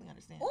 they'd fully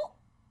understand Ooh.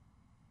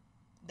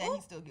 that Ooh.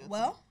 he's still guilty.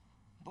 Well.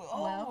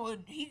 But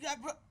he got.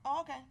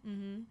 Oh, okay.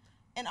 Mm-hmm.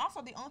 And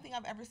also, the only thing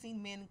I've ever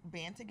seen men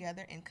band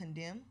together and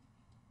condemn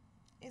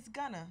is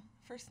Gunna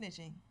for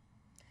snitching.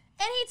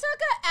 And he took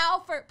an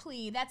Alford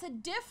plea. That's a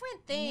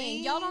different thing.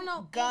 Leave Y'all don't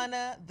know.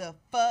 Gunna the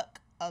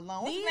fuck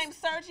alone. What's his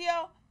These- name?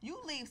 Sergio. You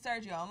leave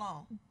Sergio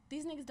alone.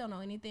 These niggas don't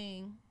know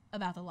anything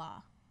about the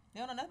law. They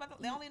don't know nothing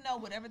about. They only know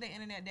whatever their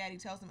internet daddy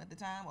tells them at the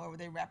time, or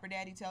their rapper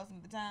daddy tells them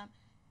at the time.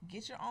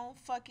 Get your own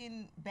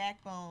fucking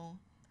backbone,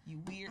 you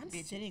weird I'm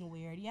bitch. sitting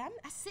weird. Yeah,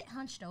 I sit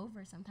hunched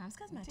over sometimes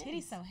because my Them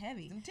titty's titties. so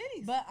heavy. Them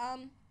titties. But I'll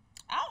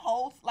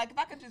hold, like, if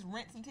I could just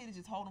rent some titties,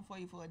 just hold them for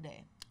you for a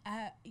day.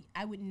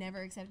 I would never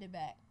accept it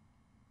back.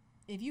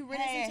 If you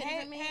rented some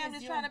titties from me, I'm it's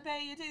just your- trying to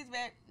pay your titties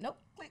back. Nope.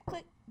 Click,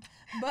 click.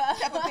 But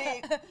Peppa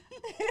Pig.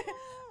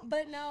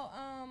 but no,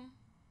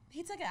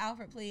 he took an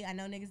Alfred plea. I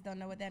know niggas don't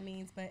know what that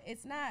means, but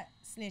it's not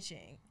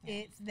snitching. Yeah.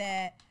 It's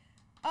that,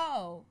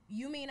 oh,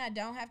 you mean I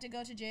don't have to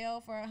go to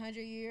jail for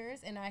 100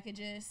 years and I could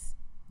just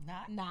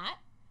not?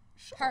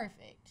 Sure.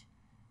 Perfect.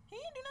 He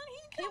didn't do nothing.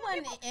 He He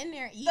wasn't wasn't in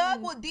there eating.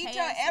 Thug will detail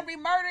KFC. every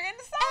murder in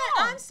the And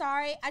song. I'm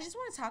sorry. I just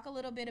want to talk a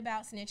little bit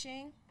about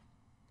snitching.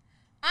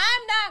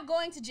 I'm not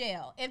going to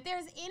jail. If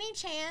there's any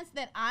chance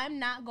that I'm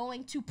not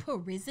going to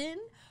prison,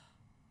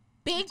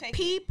 Big take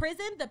P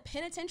prison, the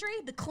penitentiary,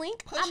 the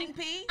clink, Pushing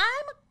P.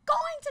 I'm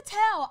going to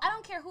tell. I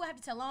don't care who I have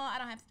to tell on. I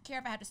don't care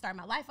if I have to start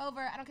my life over.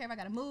 I don't care if I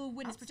got to move,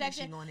 witness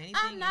protection.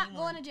 I'm not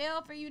going to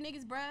jail for you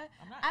niggas, bruh.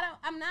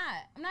 I'm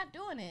not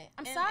doing it.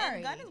 I'm sorry.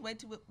 And Gunn is way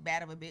too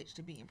bad of a bitch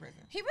to be in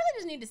prison. He really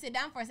just need to sit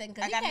down for a second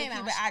because he came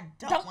out. I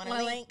don't want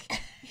to link.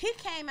 He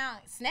came out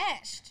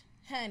snatched,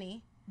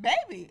 honey.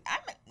 Baby,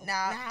 I'll do a bid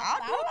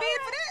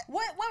for that.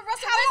 What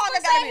Russell How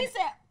Westbrook said? He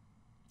said,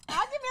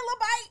 "I'll give me a little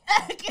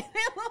bite. Give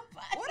me a little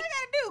bite." What I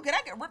gotta do? Can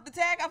I rip the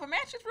tag off a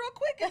mattress real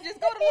quick and just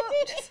go to a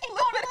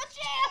little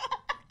jail?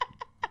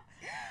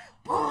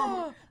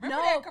 Boom.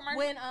 Remember that commercial?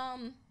 When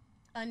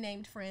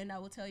unnamed friend, I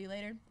will tell you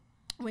later,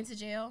 went to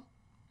jail.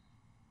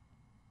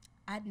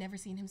 I'd never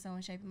seen him so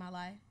in shape in my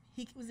life.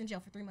 He was in jail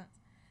for 3 months.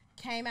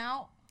 Came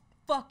out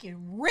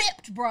fucking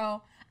ripped,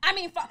 bro. I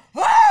mean,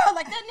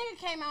 like that nigga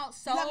came out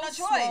so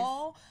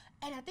slow.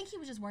 And I think he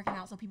was just working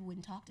out so people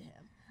wouldn't talk to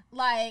him.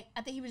 Like,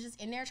 I think he was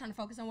just in there trying to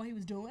focus on what he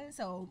was doing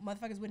so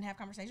motherfuckers wouldn't have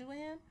conversations with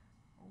him.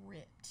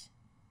 Ripped.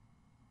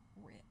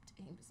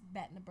 And he was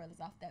batting the brothers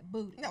off that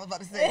booty. I was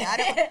about to say,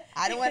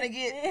 I don't want to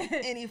get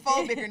any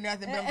phobic or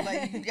nothing, but I'm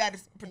like, you got to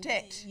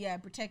protect. Yeah,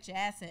 protect your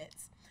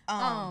assets.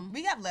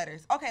 We have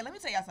letters. Okay, let me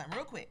tell y'all something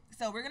real quick.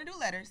 So we're going to do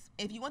letters.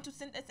 If you want to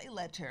send us a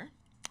letter,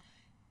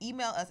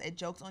 email us at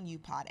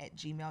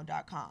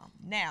jokesonyoupod@gmail.com.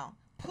 Now,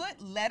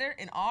 put letter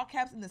in all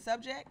caps in the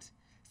subject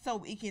so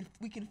we can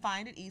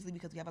find it easily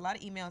because we have a lot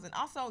of emails. And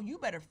also, you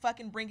better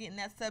fucking bring it in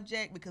that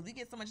subject because we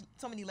get so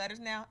many letters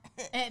now.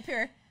 And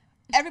pure.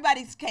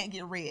 Everybody can't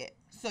get read.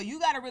 So you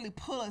got to really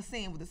pull us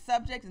in with the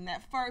subject and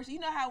that first. You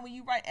know how when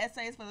you write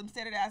essays for them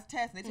standardized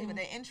tests and they tell you about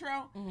their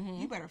intro?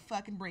 You better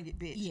fucking bring it,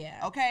 bitch.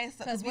 Yeah. Okay?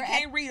 So we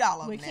can't read all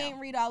of them. We can't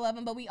read all of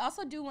them, but we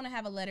also do want to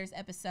have a letters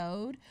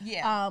episode.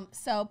 Yeah.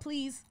 So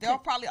please. They'll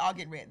probably all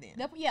get read then.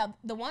 Yeah.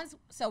 The ones.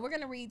 So we're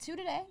going to read 2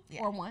 today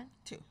or 1?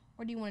 2.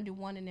 Or do you want to do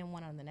 1 and then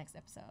 1 on the next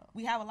episode?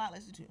 We have a lot.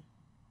 Let's do 2.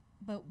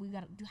 But we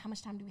got to do. How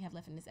much time do we have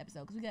left in this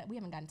episode? Because we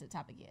haven't gotten to the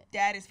topic yet.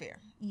 That is fair.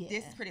 Yeah.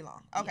 This is pretty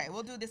long. Okay,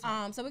 we'll do this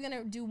one. So we're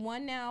gonna do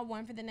 1 now,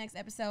 1 for the next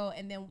episode,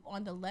 and then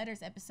on the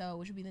letters episode,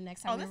 which will be the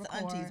next time we record. Oh,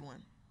 this is the aunties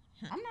one.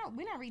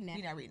 We're not reading that.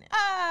 We're not reading it.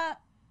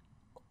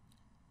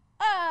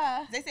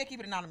 They say keep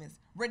it anonymous.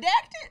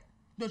 Redacted.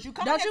 Don't you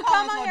come on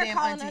here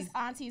calling us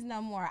aunties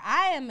no more.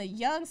 I am a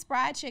young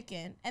spry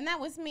chicken, and that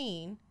was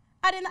mean.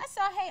 I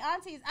saw hey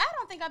aunties. I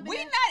don't think I've been.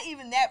 We're not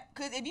even that,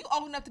 because if you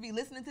old enough to be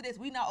listening to this,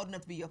 we not old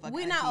enough to be your fucking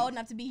We're not old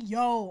enough to be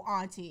yo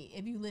auntie.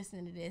 If you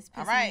listening to this,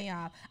 pissing me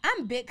off.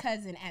 I'm big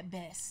cousin at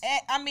best.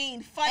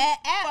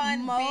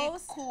 Fun,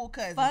 most, big, cool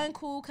cousin. Fun,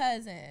 cool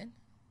cousin.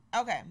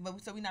 Okay,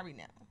 but so we're not reading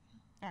that one.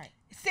 All right.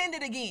 Send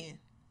it again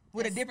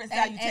with a different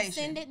salutation. salutation. And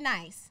send it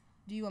nice.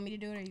 Do you want me to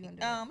do it or you want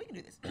to do it? We can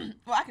do this.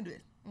 Well, I can do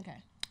this. Okay.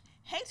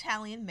 Hey,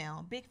 Talley and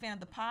Mel. Big fan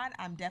of the pod.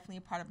 I'm definitely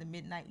a part of the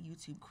Midnight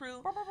YouTube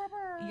crew.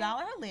 Y'all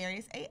are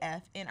hilarious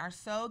AF and are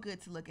so good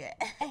to look at.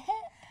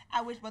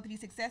 I wish both of you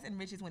success and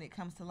riches when it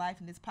comes to life.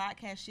 And this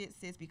podcast shit,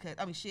 because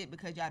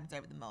y'all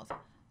deserve it the most. All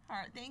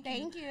right, thank you.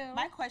 Thank you.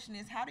 My question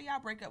is, how do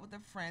y'all break up with a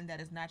friend that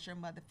is not your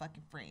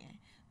motherfucking friend?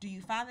 Do you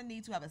find the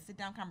need to have a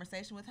sit-down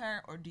conversation with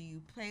her, or do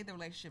you play the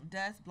relationship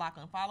dust, block,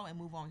 unfollow, and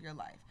move on with your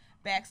life?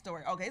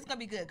 Backstory. Okay, it's going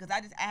to be good, because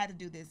I had to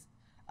do this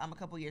a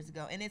couple years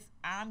ago, and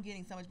I'm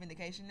getting so much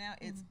vindication now.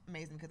 It's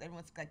amazing because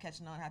everyone's like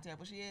catching on how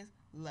terrible she is.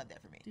 Love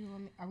that for me.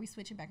 Are we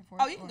switching back and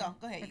forth? Oh, you can go.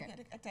 Go ahead. Okay. You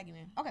can tag you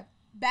in. Okay.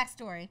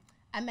 Backstory.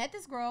 I met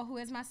this girl who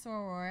is my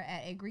soror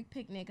at a Greek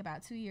picnic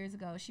about 2 years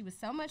ago. She was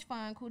so much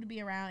fun, cool to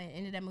be around, and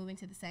ended up moving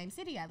to the same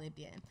city I lived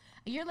in.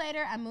 A year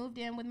later, I moved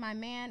in with my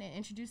man and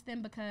introduced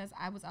them because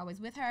I was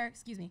always with her.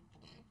 Excuse me.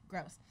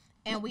 Gross.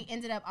 And we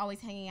ended up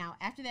always hanging out.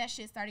 After that,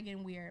 shit started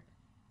getting weird.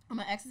 On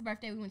my ex's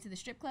birthday, we went to the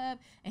strip club,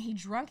 and he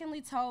drunkenly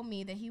told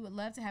me that he would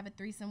love to have a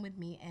threesome with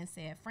me and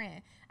said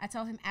friend. I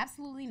told him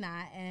absolutely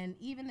not, and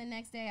even the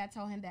next day, I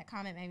told him that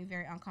comment made me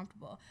very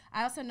uncomfortable.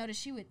 I also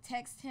noticed she would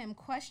text him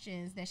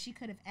questions that she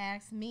could have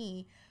asked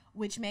me,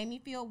 which made me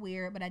feel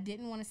weird, but I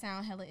didn't want to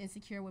sound hella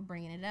insecure with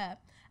bringing it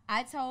up.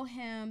 I told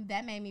him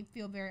that made me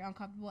feel very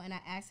uncomfortable, and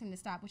I asked him to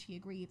stop, which he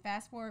agreed.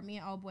 Fast forward, me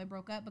and old boy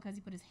broke up because he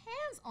put his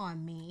hands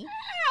on me,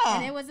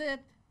 and it was a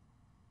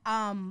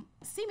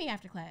see me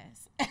after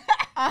class.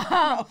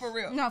 No, for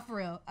real. No, for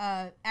real.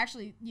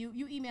 Actually,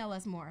 you email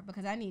us more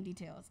because I need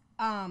details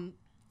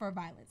for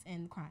violence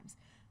and crimes.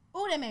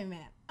 Ooh, that made me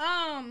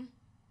mad.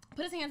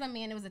 Put his hands on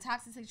me, and it was a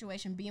toxic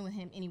situation being with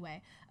him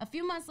anyway. A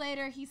few months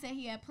later, he said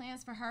he had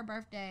plans for her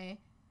birthday.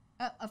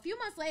 A few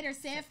months later,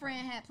 said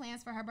friend had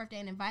plans for her birthday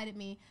and invited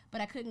me,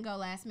 but I couldn't go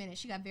last minute.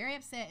 She got very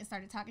upset and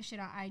started talking shit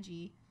on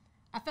IG.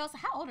 How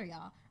old are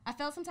y'all? I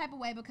felt some type of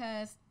way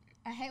because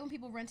I hate when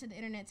people run to the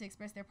internet to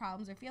express their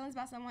problems or feelings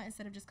about someone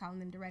instead of just calling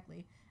them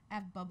directly. I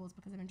have bubbles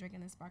because I've been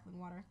drinking this sparkling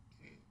water.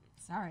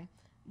 Sorry.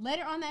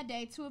 Later on that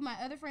day, 2 of my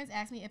other friends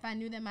asked me if I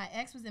knew that my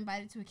ex was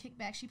invited to a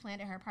kickback she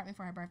planned at her apartment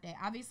for her birthday.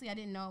 Obviously, I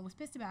didn't know and was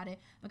pissed about it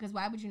because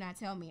why would you not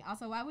tell me?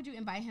 Also, why would you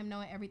invite him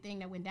knowing everything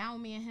that went down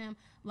with me and him?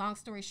 Long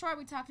story short,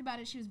 we talked about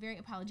it. She was very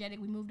apologetic.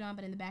 We moved on,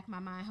 but in the back of my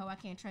mind, I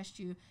can't trust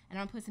you, and I'm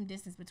going to put some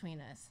distance between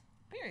us.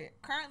 Period.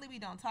 Currently, we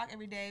don't talk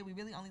every day. We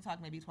really only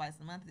talk maybe twice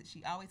a month.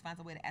 She always finds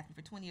a way to ask me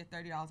for $20 or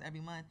 $30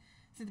 every month.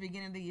 since the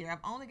beginning of the year. I've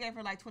only gave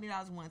her like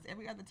 $20 once.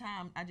 Every other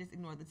time, I just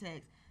ignored the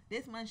text.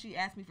 This month, she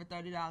asked me for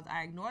 $30.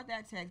 I ignored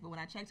that text, but when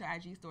I checked her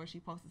IG story, she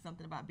posted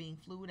something about being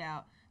flued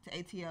out to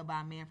ATL by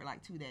a man for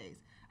like 2 days.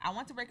 I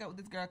want to break up with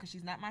this girl because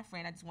she's not my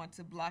friend. I just want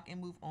to block and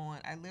move on.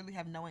 I literally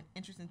have no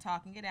interest in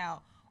talking it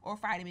out or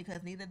fighting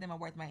because neither of them are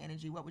worth my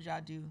energy. What would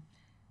y'all do?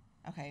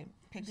 Okay,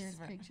 pictures.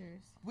 There's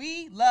pictures.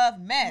 We love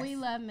mess. We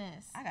love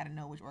mess. I gotta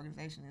know which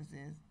organization this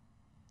is.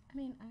 I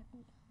mean,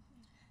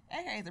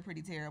 AKAs are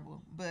pretty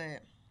terrible,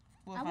 but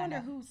we'll I find wonder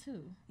out. who's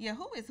who. Yeah,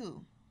 who is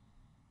who?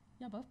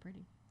 Y'all both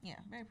pretty. Yeah,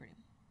 very pretty.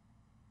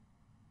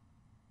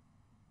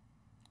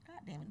 God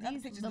damn it. The other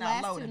picture's The not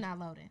last loading. two not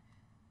loading.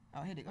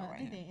 Oh, here they go I right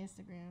think here. they're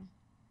Instagram.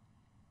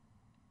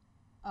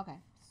 Okay.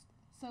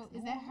 So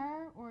is that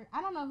her or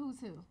I don't know who's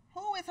who.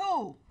 Who is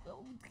who?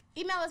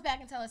 Email us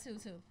back and tell us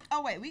who's who.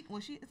 Oh wait,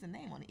 it's a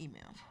name on the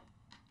email.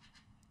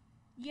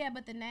 Yeah,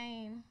 but the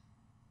name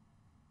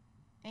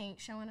ain't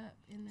showing up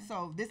in there.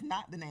 So this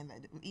not the name that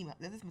was email.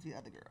 This must be the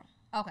other girl.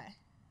 Okay.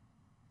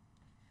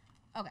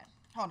 Hold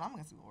on, I'm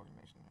gonna see what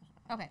organization it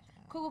is. Okay.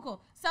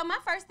 Cool. So my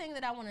first thing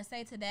that I want to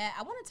say to that,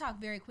 I want to talk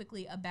very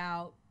quickly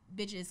about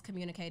bitches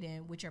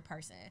communicating with your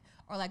person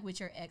or like with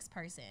your ex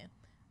person.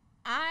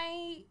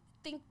 I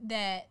think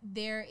that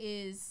there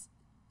is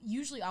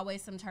usually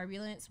always some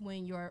turbulence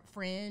when your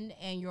friend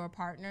and your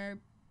partner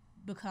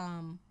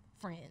become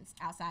friends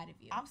outside of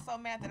you. I'm so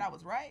mad that I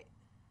was right.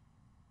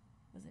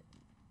 Was it?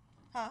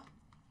 Huh?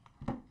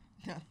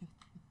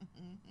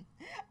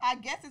 I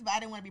guess it's, but I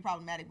didn't want to be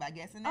problematic by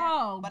guessing that.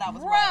 Oh, but I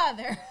was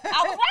brother. right.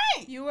 I was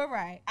right. You were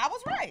right. I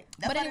was right.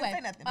 That's But why anyway, I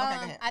didn't say nothing. Okay,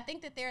 go ahead. I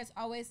think that there's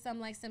always some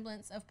like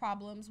semblance of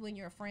problems when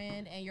your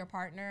friend and your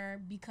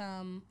partner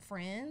become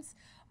friends.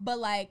 But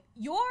like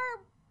your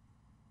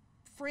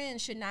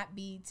friend should not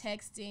be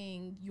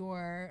texting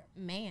your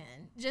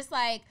man. Just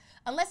like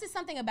unless it's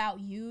something about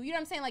you. You know what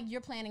I'm saying? Like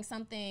you're planning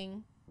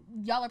something.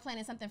 Y'all are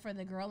planning something for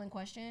the girl in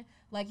question.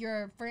 Like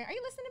your friend. Are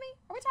you listening to me?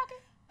 Are we talking?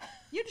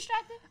 You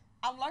distracted?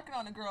 I'm lurking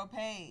on the girl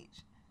page.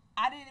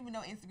 I didn't even know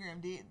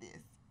Instagram did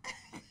this.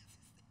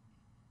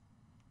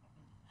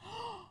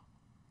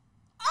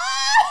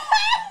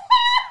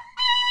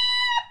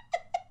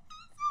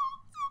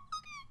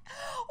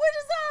 Which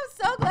is why I'm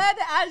so glad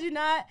that I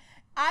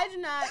do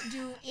not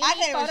do any I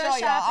can't even show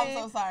y'all. I'm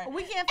photoshopping. so sorry.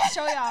 We can't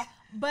show y'all.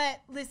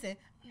 But listen,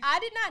 I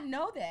did not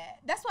know that.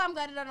 That's why I'm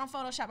glad that I don't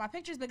Photoshop my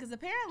pictures because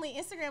apparently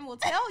Instagram will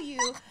tell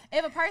you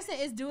if a person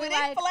is doing But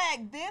like it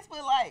flagged this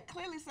with like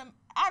clearly some,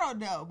 I don't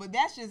know, but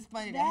that's just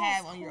funny to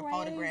have on your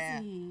photograph.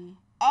 crazy.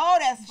 Oh,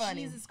 that's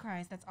funny. Jesus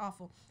Christ, that's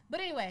awful. But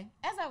anyway,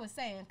 as I was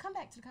saying, come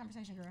back to the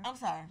conversation, girl. I'm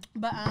sorry.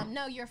 But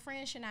no, your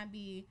friend should not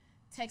be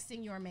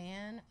texting your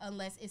man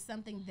unless it's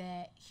something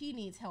that he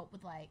needs help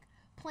with, like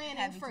planning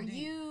Having for to do.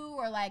 you,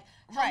 or like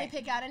help me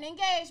pick out an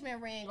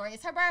engagement ring, or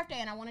it's her birthday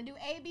and I want to do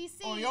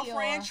ABC. Or your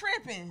friend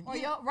tripping. Or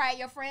your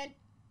friend.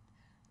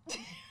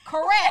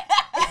 Correct.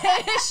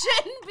 It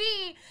shouldn't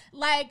be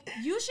like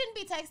you shouldn't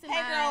be texting.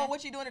 Hey girl,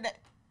 what you doing today?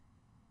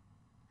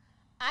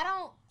 I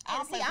don't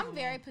play see. with I'm you,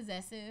 very man.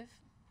 possessive.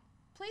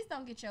 Please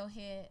don't get your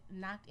head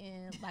knocked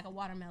in like a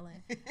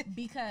watermelon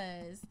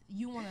because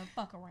you want to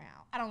fuck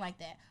around. I don't like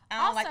that. I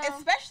don't Also, like,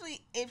 especially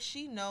if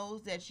she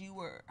knows that you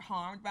were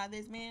harmed by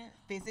this man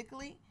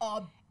physically,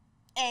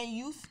 and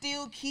you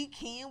still keep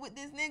keying with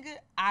this nigga.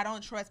 I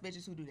don't trust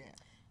bitches who do that.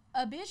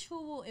 a bitch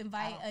who will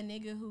invite a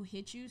nigga who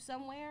hit you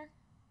somewhere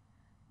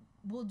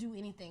will do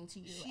anything to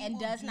you and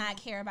does not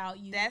care about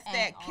you. That's at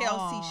that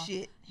Kelsey all.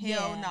 shit.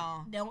 Hell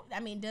no.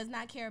 Does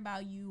not care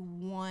about you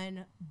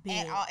one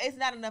bit. At all. It's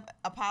not enough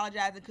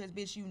apologizing because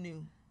bitch you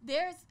knew.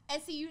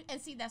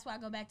 See that's why I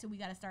go back to we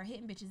gotta start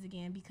hitting bitches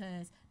again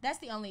because that's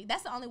the only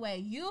way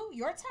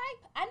your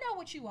type, I know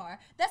what you are.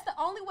 That's the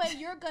only way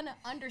you're gonna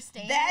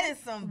understand That is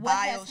some what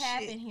vile has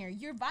happened shit. here.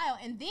 You're vile.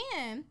 And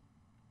then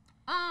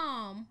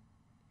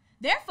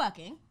they're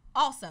fucking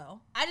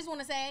also. I just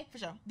wanna say For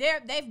sure.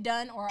 they've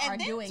done or And are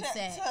then doing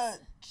sex.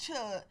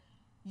 to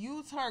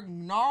use her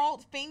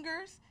gnarled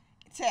fingers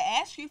to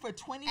ask you for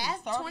 $20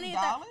 Ask to $30.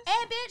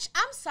 Hey bitch,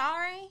 I'm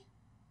sorry.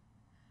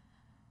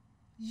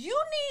 You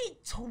need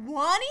 $20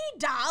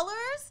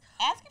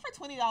 Asking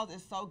for $20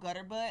 is so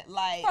gutter butt.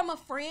 Like from a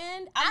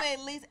friend. I'm gonna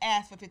at least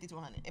ask for $50 to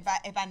 $100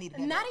 if I need it.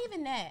 Not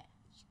even that.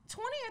 $20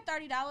 or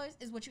 $30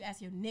 is what you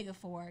ask your nigga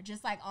for.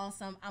 Just like on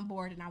some, I'm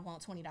bored and I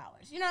want $20.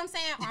 You know what I'm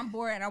saying? Or I'm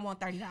bored and I want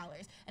 $30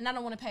 and I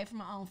don't want to pay for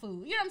my own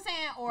food. You know what I'm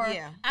saying? Or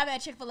Yeah. I'm at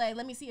Chick-fil-A.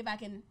 Let me see if I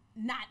can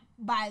not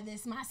buy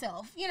this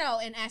myself. You know,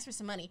 and ask for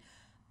some money.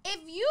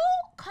 If you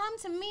come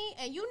to me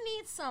and you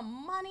need some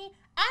money,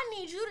 I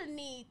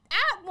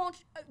want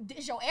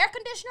is your air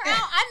conditioner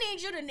out? I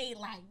need you to need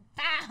like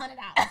 $500. I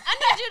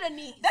need you to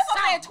need That's what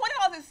I'm saying.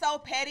 something. $20 is so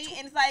petty,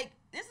 and it's like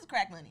this is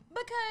crack money.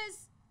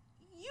 Because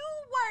you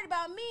worried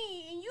about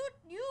me and you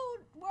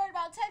worried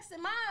about texting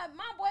my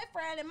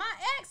boyfriend and my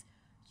ex.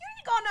 You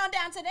need to go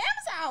down to the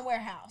Amazon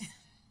warehouse.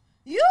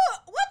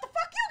 What the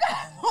fuck you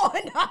got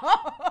going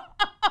on?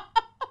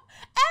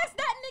 Ask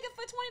that nigga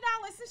for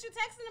 $20 since you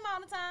texting him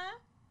all the time.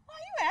 Why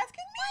are you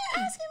asking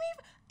me? Asking me.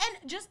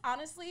 And just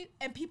honestly,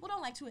 and people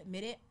don't like to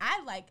admit it,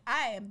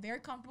 I am very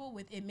comfortable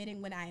with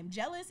admitting when I am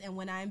jealous and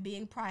when I am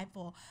being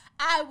prideful.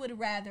 I would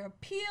rather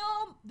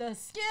peel the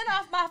skin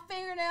off my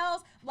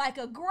fingernails like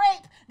a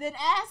grape than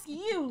ask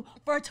you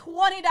for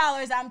 $20.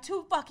 I'm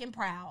too fucking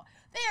proud.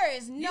 There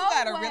is no way. You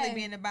gotta really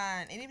be in the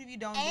bind, and even if you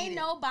don't need it. Ain't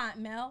no bind,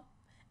 Mel.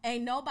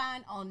 Ain't no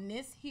bind on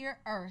this here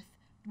earth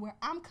where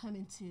I'm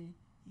coming to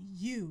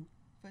you.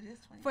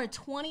 For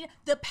 20,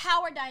 the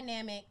power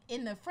dynamic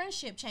in the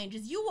friendship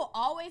changes. You will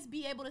always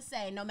be able to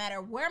say, no matter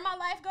where my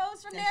life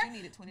goes from there, you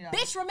needed $20.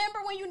 Bitch, remember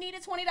when you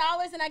needed $20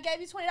 and I gave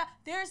you $20?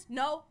 There's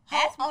no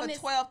hope on this.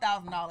 this.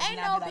 $12,000. Ain't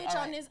no bitch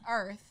on this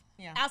earth.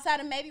 Yeah. Outside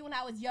of maybe when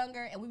I was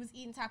younger and we was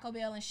eating Taco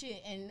Bell and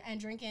shit and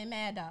drinking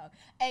Mad Dog.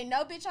 Ain't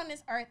no bitch on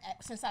this earth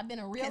since I've been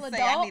a real adult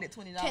say I needed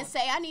 $20. Can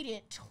say I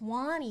needed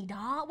 $20.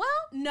 Well,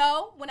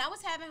 no. When I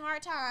was having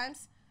hard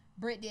times,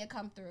 Britt did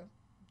come through.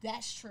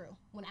 That's true.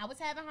 When I was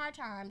having hard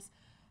times,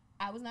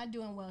 I was not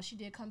doing well. She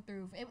did come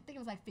through. I think it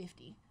was like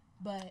 50.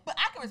 But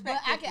I can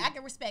respect 50. I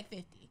can respect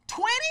 50.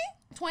 20?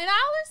 $20?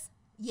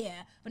 Yeah.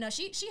 But no,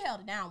 she held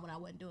it down when I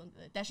wasn't doing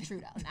good. That's true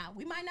though. Now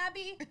we might not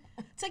be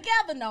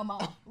together no more.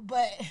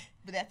 But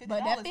that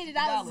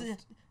 $50 is,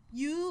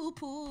 you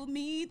pulled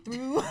me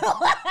through.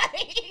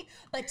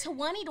 Like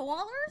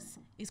 $20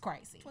 is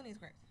crazy. 20 is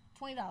crazy.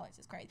 $20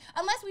 is crazy.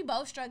 Unless we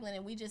both struggling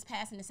and we just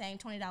passing the same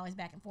 $20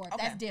 back and forth.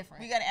 Okay. That's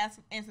different. We gotta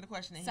answer the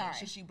question in Sorry. here.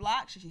 Should she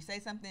block? Should she say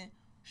something?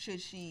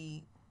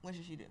 What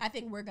should she do? I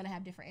think we're gonna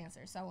have different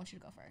answers, so I want you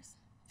to go first.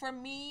 For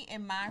me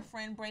and my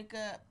friend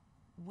breakup,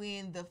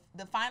 when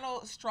the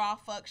final straw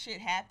fuck shit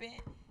happened,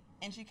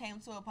 and she came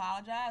to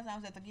apologize, I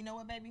was like, you know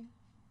what, baby,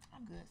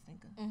 I'm good,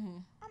 stinker. Mm-hmm.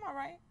 I'm all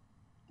right.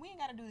 We ain't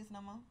gotta do this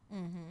no more.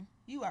 Mm-hmm.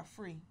 You are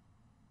free.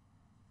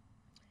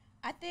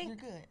 I think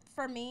you're good.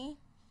 For me,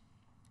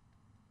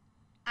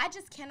 I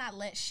just cannot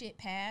let shit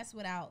pass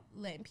without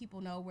letting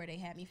people know where they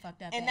had me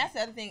fucked up. And that's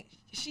the other thing.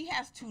 She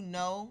has to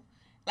know.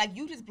 Like,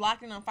 you just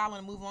blocking and following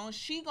and move on.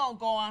 She gonna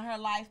go on her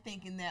life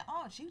thinking that,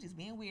 oh, she was just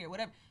being weird,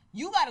 whatever.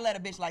 You gotta let a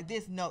bitch like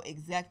this know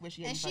exactly where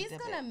she is. And she's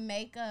gonna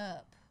make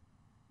up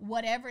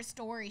whatever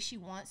story she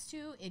wants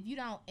to if you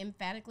don't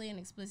emphatically and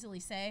explicitly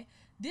say,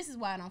 this is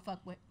why I don't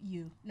fuck with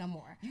you no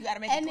more. You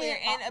gotta make it clear.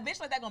 And a bitch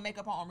like that gonna make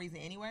up her own reason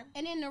anyway.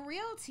 And in the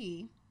real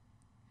tea,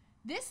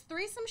 this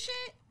threesome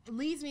shit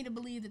leads me to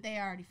believe that they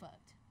already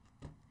fucked.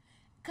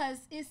 Cause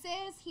it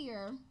says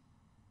here,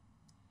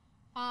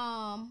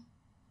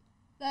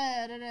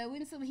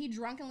 when he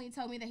drunkenly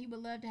told me that he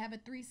would love to have a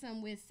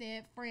threesome with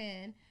said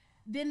friend.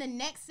 Then the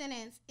next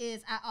sentence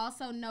is, I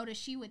also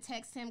noticed she would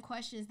text him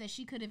questions that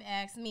she could have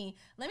asked me.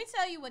 Let me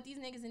tell you what these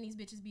niggas and these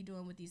bitches be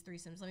doing with these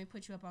threesomes. Let me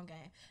put you up on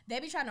game. They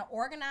be trying to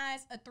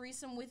organize a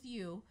threesome with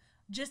you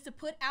just to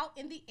put out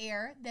in the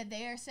air that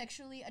they are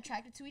sexually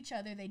attracted to each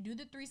other. They do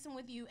the threesome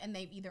with you, and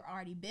they've either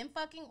already been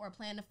fucking or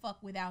plan to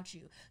fuck without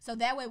you. So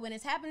that way when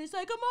it's happening, it's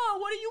like, come on,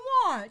 what do you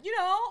want? You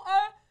know,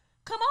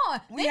 come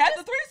on. We had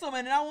the threesome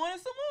and I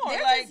wanted some more.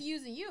 They're just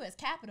using you as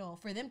capital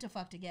for them to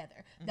fuck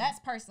together. Mm-hmm. That's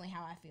personally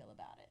how I feel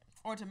about it.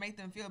 Or to make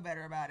them feel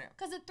better about it.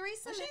 Because a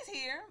threesome... But she's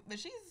here, but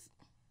she's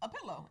a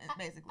pillow,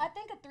 basically. I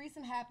think a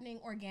threesome happening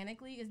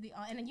organically is the...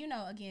 And you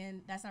know,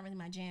 again, that's not really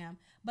my jam.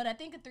 But I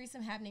think a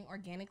threesome happening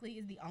organically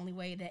is the only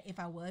way that if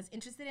I was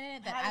interested in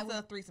it... that How does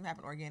a threesome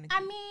happen organically? I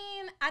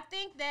mean, I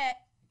think that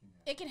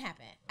it can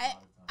happen.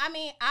 I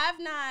mean, I've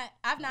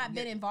not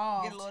been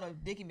involved. Get a load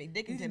of Dickie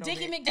McDickerton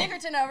Dickie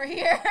McDickerton over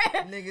here.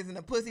 Niggas in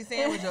a pussy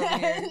sandwich over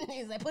here.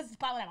 He's like, pussy's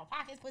popping out of my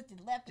pockets, pussy to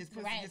the left, just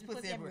pussy to the right, just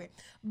pussy everywhere.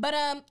 But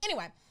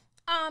anyway,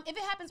 if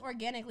it happens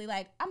organically,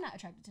 like, I'm not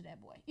attracted to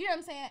that boy. You know what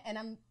I'm saying? And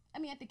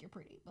I think you're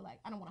pretty, but like,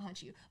 I don't want to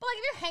hunt you. But like,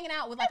 if you're hanging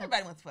out with like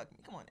everybody wants to fuck me.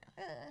 Come on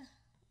now.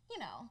 You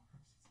know.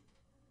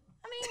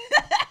 I mean,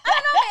 I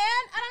don't know,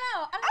 man. I don't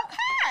know. I'm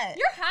hot.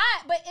 You're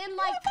hot, but in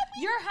like,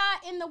 you're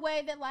hot in the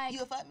way that like.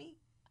 You'll fuck me?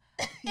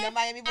 Your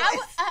Miami voice.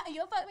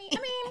 You'll fuck me? I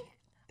mean,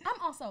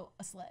 I'm also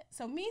a slut.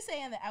 So me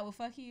saying that I will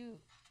fuck you,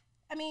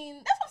 I mean.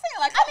 That's what I'm saying.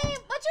 Like, I mean,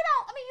 but you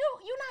don't, I mean,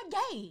 you're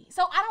not gay.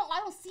 So I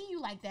don't see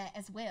you like that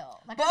as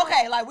well. Like, but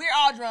okay, like, we're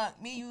all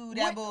drunk. Me, you,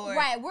 that boy.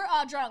 Right, we're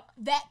all drunk.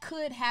 That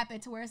could happen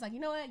to where it's like, you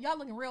know what? Y'all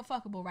looking real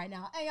fuckable right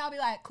now. And y'all be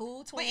like,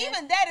 cool, twin. But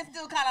even that is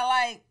still kind of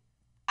like,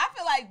 I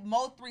feel like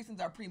most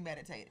threesomes are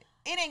premeditated.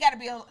 It ain't got to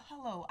be a,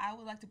 hello, I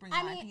would like to bring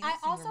my penis I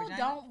also in your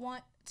vagina. don't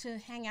want to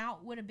hang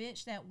out with a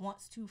bitch that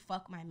wants to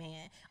fuck my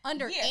man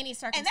under any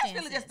circumstances. And that's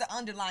really just the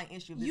underlying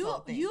issue of this whole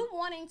thing. You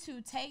wanting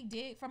to take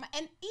dick from,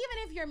 and even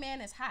if your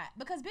man is hot,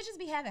 because bitches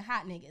be having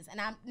hot niggas,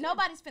 and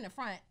nobody's finna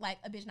front like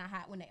a bitch not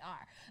hot when they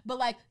are. But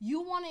like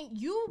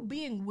you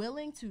being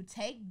willing to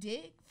take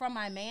dick from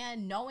my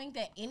man, knowing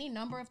that any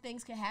number of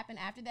things could happen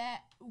after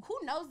that. Who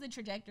knows the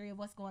trajectory of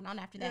what's going on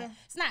after that? Yeah.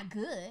 It's not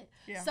good.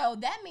 Yeah. So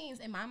that means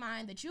in my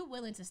mind that you're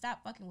willing to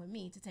stop fucking with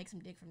me to take some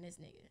dick from this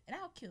nigga, and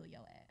I'll kill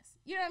your ass.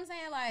 You know what I'm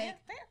saying? Like, yeah,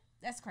 fair.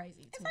 That's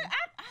crazy. It's like,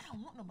 I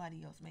don't want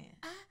nobody else, man.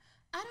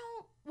 I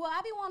don't. Well,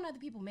 I be wanting other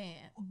people, man.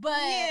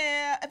 But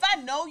yeah, if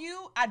I know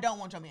you, I don't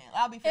want your man.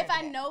 I'll be fair. If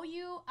I know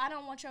you, I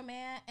don't want your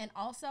man. And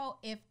also,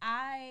 if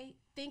I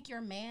think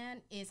your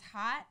man is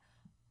hot,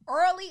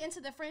 early into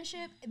the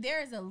friendship,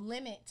 there is a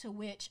limit to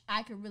which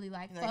I could really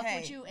like fuck hey,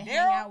 with you and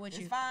Daryl, hang out with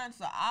it's you. fine.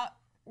 So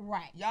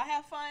Right. y'all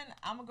have fun.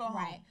 I'm gonna go home.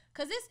 Right.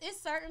 Because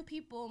it's certain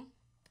people,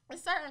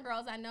 it's certain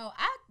girls I know,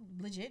 I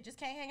legit just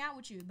can't hang out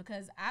with you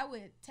because I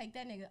would take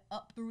that nigga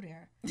up through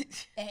there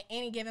at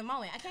any given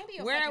moment. I can't be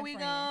your Where fucking are we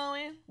friend.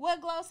 going?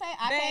 What Glow say?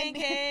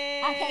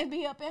 I can't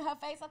be up in her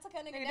face. I took her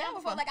nigga down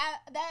before. Like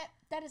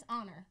that is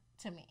honor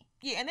to me.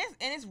 Yeah, and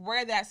it's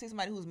rare that I see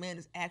somebody whose man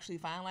is actually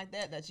fine like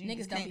that. That you Niggas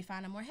just don't can't, be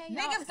fine no more. Hey,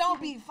 niggas don't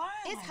be fine.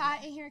 It's like hot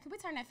that. in here. Can we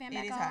turn that fan It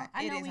back is on? hot.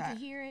 I It know is we hot. can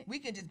hear it. We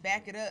could just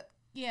back it up.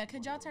 Yeah,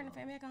 could y'all turn the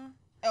fan back on?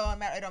 Oh,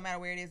 it don't matter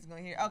where it is. It's gonna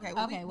hear. Okay,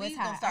 well, Okay, we it's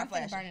gonna hot. start I'm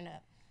flashing. finna burning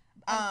up.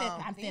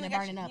 I'm you finna ain't got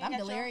burning your- up. you I'm ain't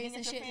got your- delirious you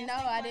and got your shit. fan No,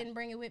 stink I bud? didn't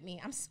bring it with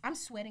me. I'm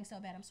sweating so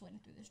bad. I'm sweating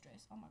through this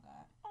dress. Oh my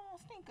god. Oh,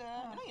 stinker.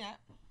 Oh. No, you're not.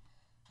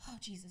 Oh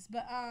Jesus.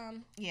 But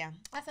Yeah.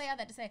 I say all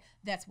that to say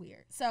that's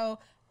weird. So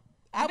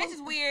I bitch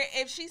is weird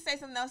if she say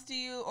something else to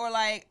you or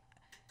like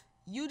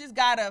you just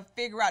gotta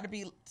figure out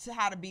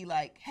how to be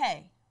like,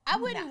 hey. I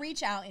wouldn't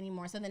reach out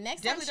anymore. So the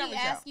next Definitely time don't she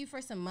reach asks out. you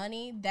for some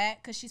money,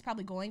 because she's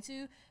probably going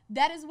to,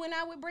 that is when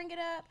I would bring it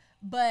up.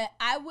 But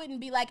I wouldn't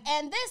be like,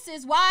 and this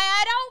is why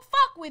I don't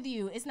fuck with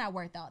you. It's not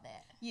worth all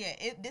that. Yeah,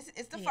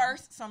 it's the Yeah.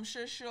 first, so I'm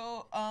sure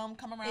she'll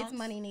come around. It's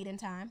money needing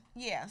time.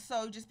 Yeah,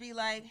 so just be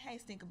like, hey,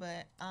 stinker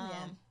butt,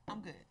 Yeah.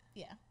 I'm good.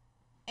 Yeah.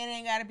 It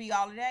ain't gotta be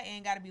all of that. It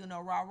ain't gotta be no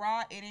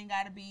rah. It ain't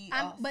gotta be.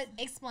 But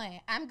explain.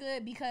 I'm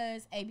good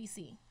because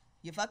ABC.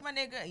 You fuck my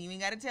nigga, and you ain't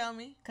gotta tell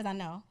me, Because I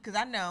know. cause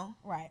I know.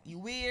 Right. You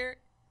weird,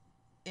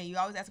 and you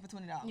always asking for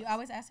 $20. You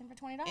always asking for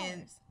 $20.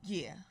 And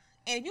yeah,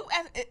 and if you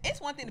ask, it's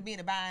one thing to be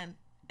in a bind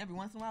every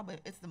once in a while, but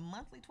it's the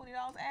monthly $20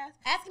 ask.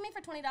 Asking me for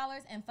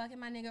 $20 and fucking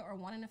my nigga or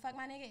wanting to fuck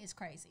my nigga is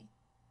crazy.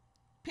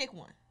 Pick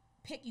one.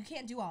 You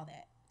can't do all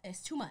that.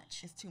 It's too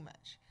much. It's too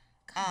much.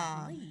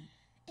 Golly.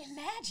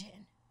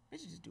 Imagine.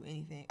 Bitch, just do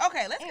anything.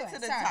 Okay, let's Anyway, get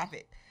to the sorry.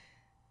 topic.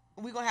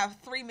 We're gonna have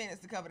 3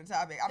 minutes to cover the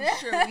topic. I'm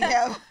sure we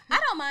have. I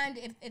don't mind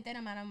if they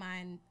don't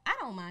mind. I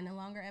don't mind the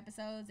longer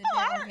episodes. If Oh,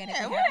 they're I don't,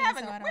 organically yeah, we're happening,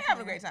 having so I don't we're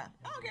having a care. great time.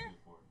 I don't care.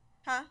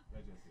 Huh?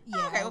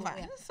 Yeah, Okay, well, fine.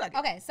 yeah. Suck it.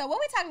 Okay, so what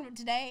we're talking about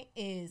today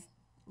is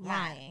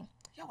lying.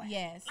 Yo, ass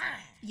Yes. lying.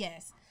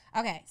 Yes.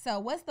 Okay, so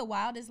what's the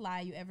wildest lie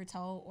you ever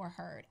told or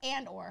heard?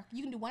 Or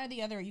you can do one or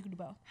the other, or you can do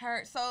both.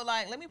 Hurt. So,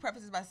 like, let me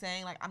preface this by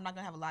saying, like, I'm not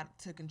gonna have a lot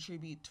to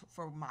contribute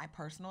for my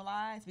personal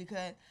lives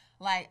because,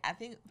 like, I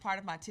think part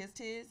of my tis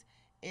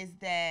is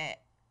that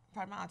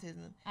part of my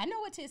autism. I know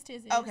what tis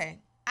is. Okay,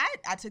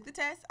 I took the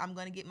test. I'm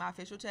gonna get my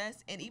official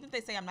test, and even if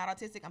they say I'm not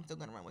autistic, I'm still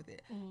gonna run with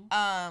it. Mm-hmm.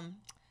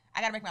 I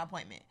gotta make my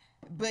appointment,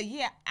 but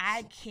yeah,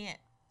 I can't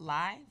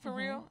lie for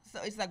real. So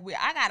it's like weird.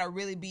 I gotta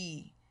really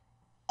be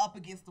up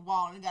against the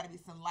wall, and it gotta be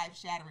some life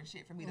shattering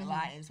shit for me to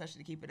lie, and especially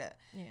to keep it up.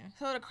 Yeah.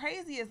 So the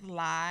craziest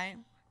lie,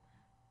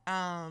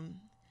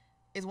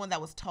 is one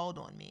that was told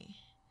on me.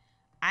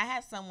 I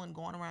had someone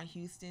going around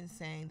Houston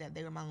saying that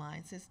they were my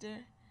line sister,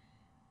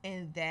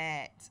 and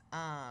that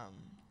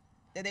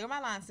they were my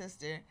line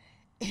sister,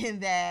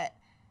 and that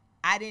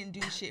I didn't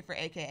do shit for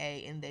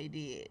AKA, and they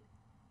did,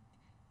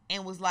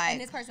 and was like,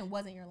 And this person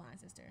wasn't your line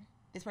sister.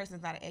 this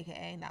person's not an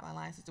AKA, not my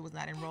line sister, was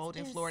not enrolled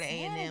in Florida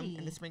A&M insanity.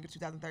 in the spring of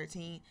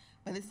 2013.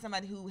 But this is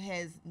somebody who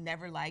has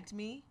never liked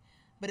me.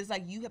 But it's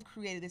like you have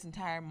created this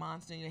entire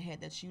monster in your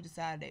head that you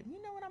decided that,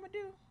 you know what I'm going to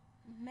do?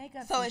 Make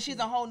up. So, some and she's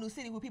shit. a whole new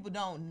city where people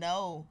don't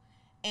know.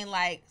 And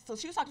like, so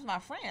she was talking to my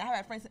friend. I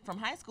had a friend from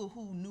high school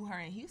who knew her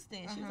in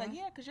Houston. She was like,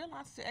 yeah, because your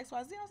line sister XYZ.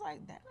 I was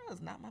like, that girl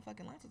is not my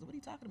fucking line sister. What are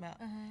you talking about?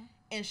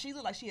 And she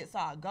looked like she had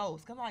saw a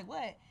ghost. Cause I'm like,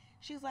 what?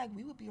 She was like,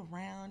 we would be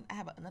around. I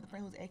have another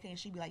friend who's AK, and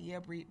she'd be like, yeah,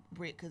 Britt,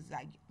 because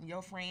like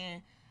your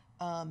friend,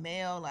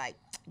 Mel, like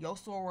your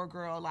soror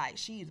girl, like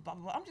she's blah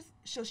blah blah. I'm just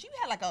so she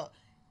had like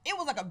it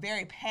was like a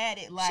very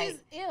padded like.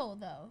 She's ill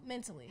though,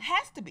 mentally.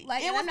 Has to be.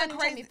 Like it it was I'm not the even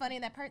trying to crazy. be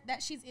funny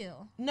that she's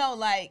ill. No,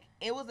 like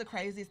it was the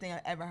craziest thing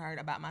I ever heard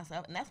about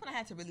myself, and that's when I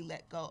had to really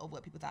let go of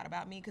what people thought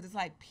about me, because it's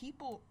like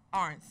people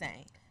are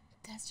insane.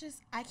 That's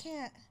just I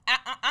can't.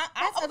 I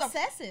That's was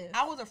obsessive.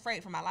 I was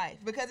afraid for my life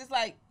because it's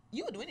like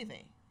you would do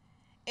anything.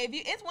 If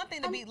you, it's one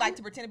thing to be like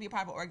to pretend to be a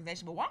part of an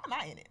organization, but why am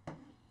I in it?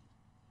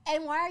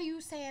 And why are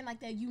you saying like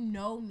that? You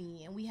know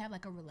me, and we have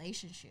like a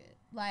relationship,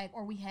 like,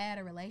 or we had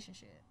a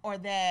relationship. Or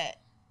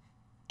that,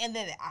 and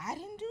then I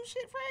didn't do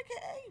shit for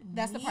AKA.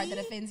 That's the part that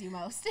Me? offends you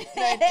most. No,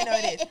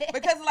 it is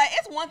because like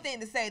it's one thing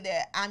to say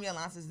that I'm your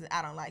line sister and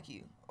I don't like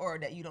you, or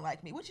that you don't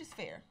like me, which is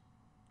fair.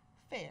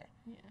 Yeah.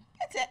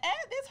 To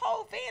add this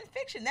whole fan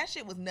fiction, that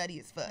shit was nutty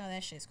as fuck. No,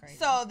 that shit's crazy.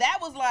 So that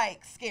was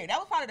like scary. That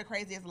was probably the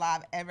craziest lie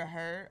I've ever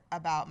heard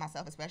about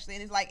myself, especially.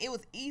 And it's like it was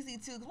easy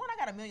to, because when I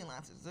got a million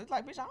line sisters, it's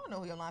like, bitch, I don't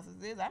know who your line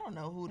sister is. I don't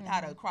know who how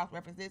to cross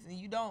reference this, and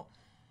you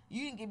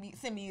didn't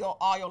send me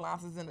all your line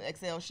sisters in the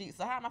Excel sheet.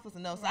 So how am I supposed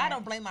to know? So I Right.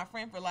 don't blame my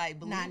friend for like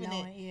Not believing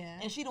knowing, it. yeah.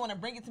 And she didn't want to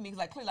bring it to me because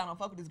like clearly I don't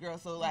fuck with this girl.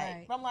 So like,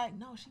 Right. but I'm like,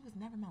 no, she was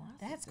never my line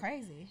sister. That's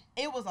crazy.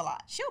 It was a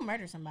lot. She'll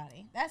murder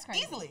somebody. That's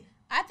crazy. Easily.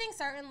 I think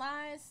certain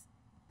lies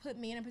put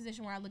me in a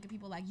position where I look at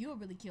people like, you'll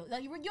really kill,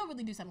 like you'll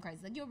really do something crazy,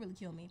 like you'll really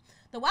kill me.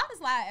 The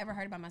wildest lie I ever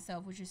heard about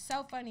myself, which is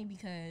so funny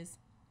because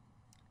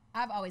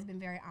I've always been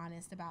very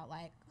honest about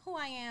like who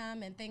I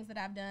am and things that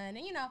I've done.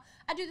 And you know,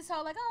 I do this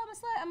whole like, oh, I'm a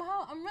slut, I'm a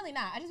hoe. I'm really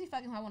not. I just be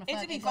fucking who I want to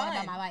fuck and going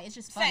about my life. It's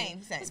just funny.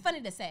 Same. It's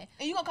funny to say.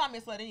 And you gonna call me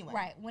a slut anyway.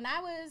 Right. When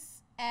I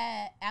was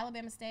at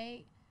Alabama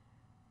State,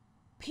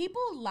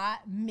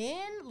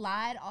 men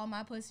lied on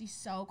my pussy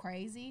so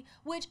crazy,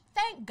 which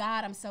thank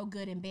God I'm so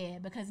good in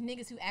bed, because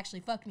niggas who actually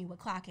fucked me would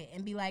clock it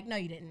and be like, no,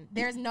 you didn't.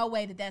 There's no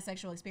way that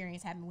sexual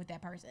experience happened with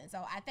that person.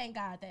 So I thank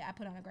God that I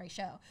put on a great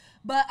show.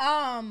 But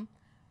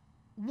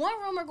one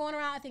rumor going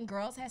around, I think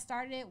girls had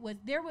started it, was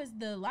there was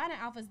the line of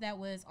alphas that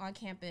was on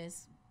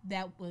campus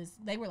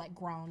they were like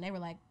grown. They were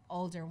like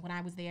older when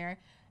I was there.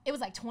 It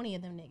was like 20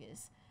 of them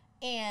niggas.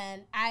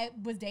 And I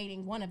was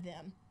dating one of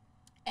them.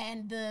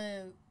 And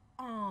the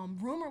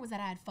rumor was that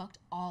I had fucked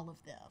all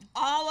of them.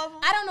 All of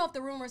them? I don't know if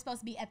the rumor was supposed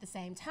to be at the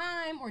same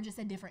time or just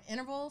at different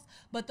intervals,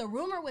 but the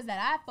rumor was that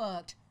I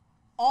fucked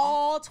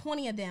all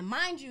 20 of them.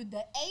 Mind you,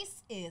 the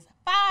ace is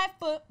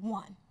 5'1".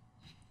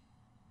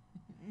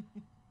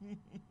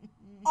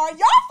 Are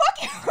y'all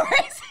fucking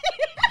crazy?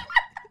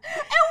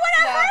 And when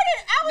I heard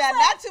it, I was like,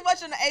 not too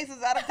much on the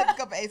aces. I done took a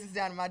couple aces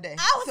down in my day.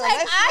 I was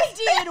like, I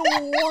did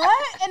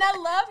what? And I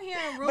love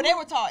hearing rumors. But they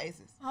were tall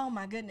aces. Oh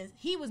my goodness.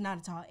 He was not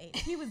a tall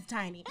ace. He was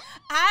tiny.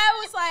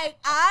 I was like,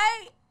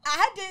 I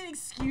did,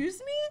 excuse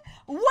me?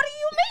 What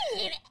do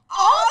you mean?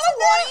 All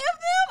 20 of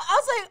them? I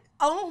was like,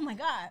 oh my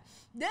God.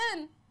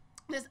 Then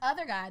this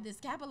other guy, this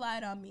Kappa,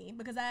 lied on me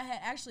because I had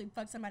actually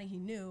fucked somebody he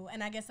knew.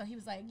 And I guess so he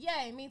was like,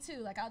 yay, me too.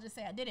 Like, I'll just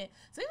say I did it.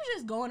 So he was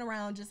just going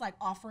around just like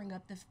offering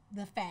up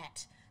the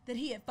fact that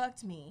he had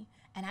fucked me.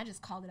 And I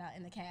just called it out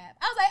in the cab.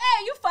 I was like,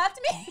 hey, you fucked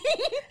me.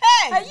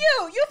 Hey,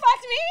 you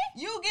fucked me.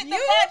 You get the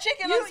fried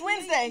chicken on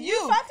Wednesday.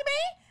 You fucked me.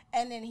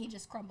 And then he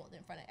just crumbled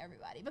in front of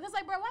everybody. Because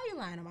like, bro, why are you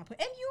lying on my pussy?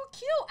 And you were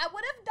cute. I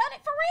would have done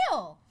it for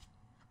real.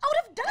 I would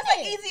have done it.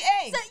 That's like easy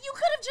A. So you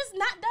could have just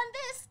not done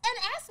this and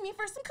asked me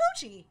for some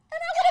coochie. And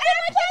I would have been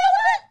like, you know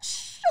what?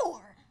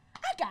 Sure.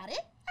 I got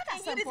it. I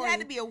got something for you. You just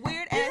had to be a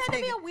weird ass You had to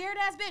nigga. be a weird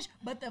ass bitch.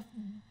 But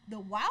the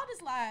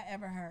wildest lie I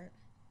ever heard.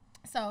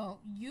 So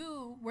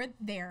you were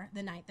there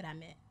the night that I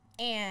met.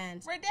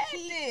 And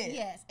redacted.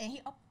 Yes. And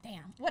he, oh,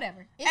 damn.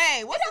 Whatever.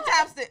 Hey, what's the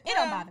time stick? It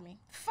don't bother me.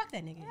 Fuck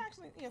that nigga.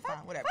 Actually, yeah,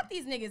 fine, whatever. Fuck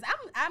these niggas.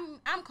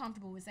 I'm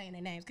comfortable with saying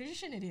their names because you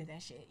shouldn't have did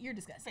that shit. You're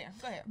disgusting. Fair.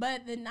 Go ahead.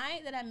 But the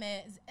night that I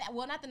met,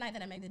 well, not the night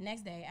that I met, the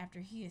next day after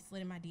he had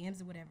slid in my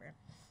DMs or whatever,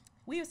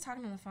 we was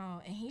talking on the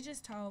phone and he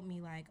just told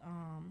me like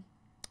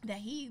that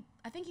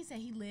I think he said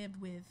he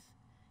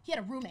had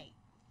a roommate.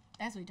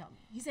 That's what he told me.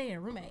 He said he had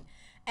a roommate.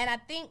 And I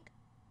think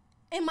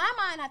in my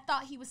mind, I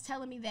thought he was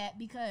telling me that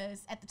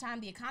because at the time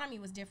the economy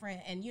was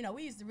different. And, you know,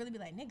 we used to really be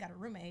like, nigga got a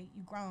roommate.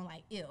 You grown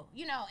like ill,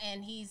 you know,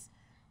 and he's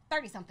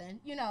 30 something,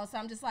 you know. So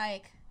I'm just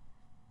like,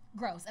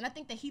 gross. And I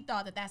think that he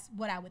thought that that's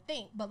what I would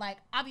think. But like,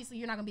 obviously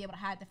you're not gonna be able to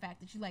hide the fact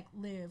that you like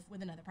live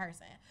with another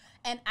person.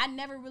 And I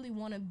never really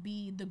want to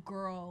be the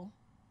girl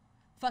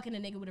fucking a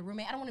nigga with a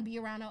roommate. I don't want to be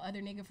around no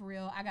other nigga for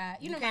real. I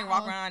got, you know, can't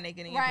walk around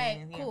naked in your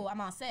pants. Cool. I'm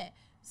all set.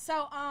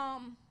 So,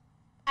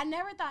 I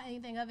never thought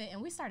anything of it,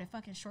 and we started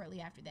fucking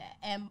shortly after that.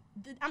 And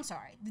I'm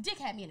sorry, the dick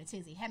had me in a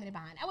tizzy, had me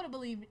behind. I would have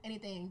believed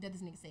anything that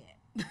this nigga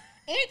said.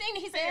 Anything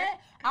that he said,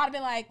 I would have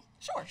been like,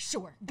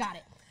 sure, got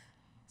it.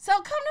 So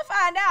come to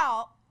find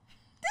out,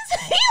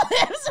 he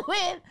lives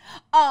with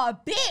a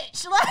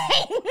bitch.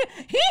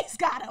 Like, he's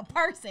got a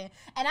person.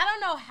 And I don't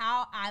know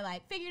how I,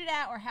 like, figured it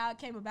out or how it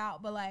came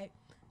about, but, like,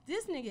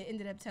 this nigga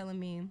ended up telling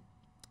me,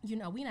 you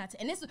know, we not,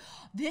 and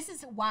this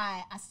is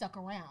why I stuck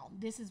around.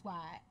 This is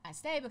why I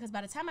stayed, because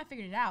by the time I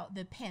figured it out,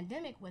 the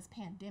pandemic was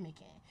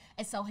pandemicing.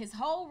 And so his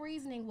whole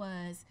reasoning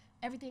was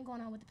everything going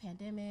on with the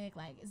pandemic,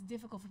 like it's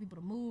difficult for people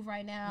to move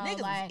right now.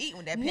 Niggas like, was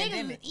eating that pandemic.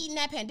 Niggas was eating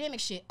that pandemic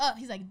shit up.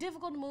 He's like,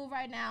 difficult to move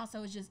right now,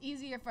 so it's just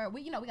easier for,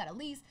 we got a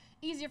lease,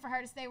 easier for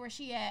her to stay where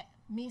she at,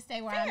 me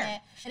stay where I'm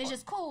at, and it's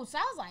just cool. So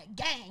I was like,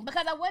 gang,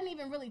 because I wasn't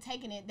even really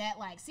taking it that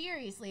like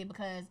seriously,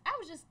 because I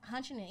was just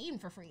hunching and eating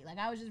for free. Like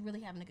I was just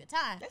really having a good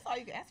time. That's all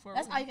you can ask for.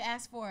 That's all you can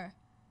ask for.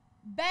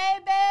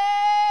 Baby,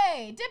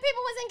 them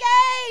people was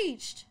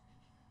engaged.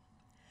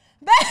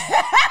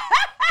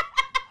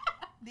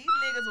 These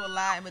niggas will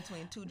lie in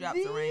between two drops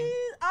of rain.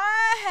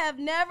 I have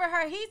never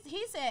heard.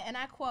 He said, and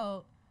I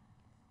quote,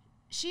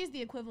 she's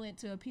the equivalent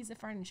to a piece of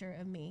furniture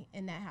of me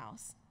in that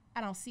house. I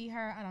don't see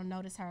her. I don't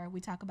notice her. We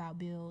talk about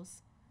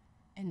bills,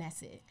 and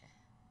that's it.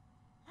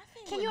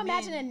 Can you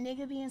imagine a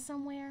nigga being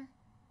somewhere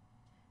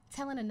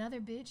telling another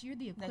bitch you're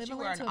the equivalent that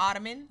you are to an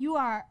ottoman? You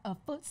are a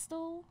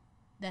footstool?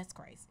 That's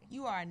crazy.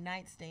 You are a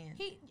nightstand.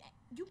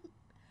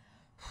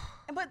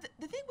 But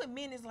the thing with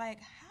men is like,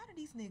 how do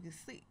these niggas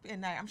sleep at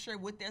night? I'm sure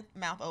with their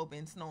mouth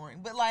open, snoring,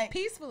 but like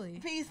peacefully.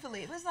 But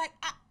it's like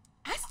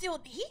I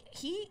still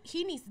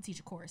he needs to teach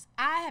a course.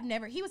 I have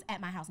never. He was at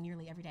my house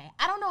nearly every day.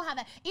 I don't know how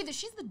that. Either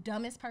she's the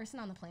dumbest person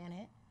on the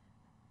planet,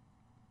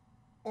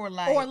 or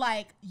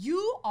like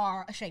you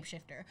are a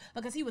shapeshifter,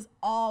 because he was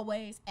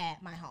always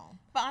at my home.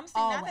 But I'm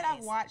saying, now that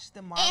I've watched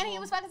the Marvel, and he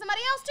was fucking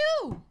somebody else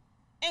too.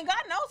 And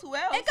God knows who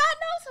else. And God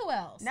knows who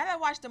else. Now that I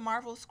watch the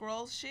Marvel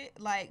Scrolls shit,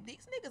 like,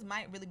 these niggas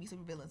might really be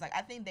super villains. Like,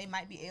 I think they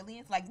might be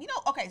aliens. Like, you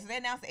know, okay, so they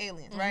announced the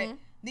aliens, right?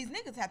 These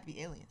niggas have to be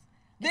aliens.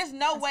 There's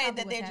no way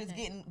that they're just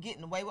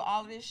getting away with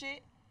all of this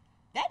shit.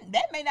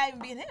 That may not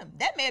even be him.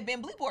 That may have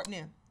been Bleeport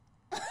him.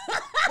 What's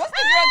the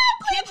girl?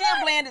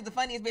 Kendra Bland is the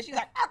funniest bitch. She's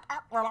like,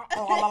 that was.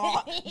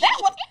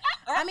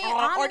 I mean,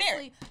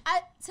 honestly,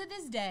 to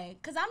this day,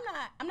 because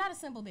I'm not a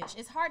simple bitch.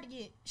 It's hard to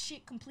get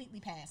shit completely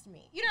past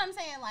me. You know what I'm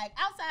saying? Like,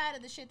 outside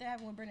of the shit that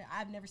happened with Brendan,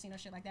 I've never seen no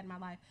shit like that in my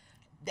life.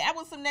 That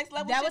was some next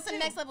level that shit. Was some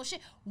next level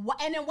shit.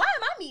 And then why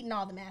am I meeting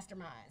all the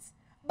masterminds?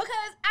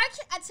 Because I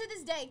to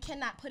this day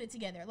cannot put it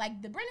together.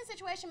 Like, the Brendan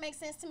situation makes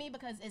sense to me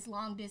because it's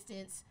long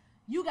distance.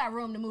 You got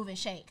room to move and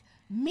shake.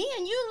 Me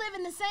and you live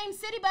in the same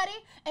city, buddy,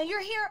 and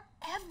you're here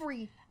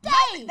every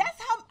day.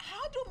 That's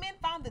how do men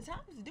find the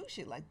time to do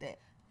shit like that?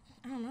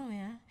 I don't know,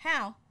 man.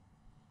 How?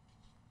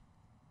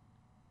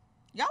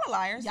 Y'all are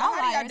liars. Y'all so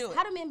how liars. do y'all do it?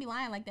 How do men be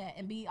lying like that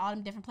and be all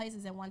them different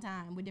places at one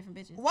time with different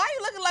bitches? Why are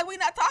you looking like we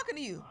not talking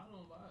to you? I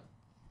don't lie.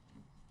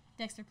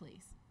 Dexter,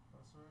 please.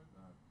 That's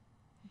right.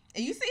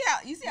 And you see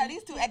how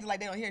these two acting like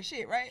they don't hear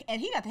shit, right?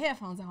 And he got the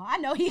headphones on. I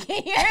know he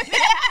can't hear me. Look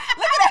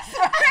at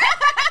that.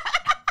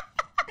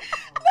 look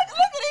at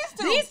these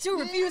two. These two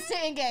refuse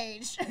to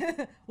engage.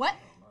 What?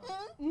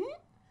 Mm-hmm.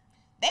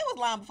 They was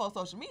lying before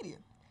social media.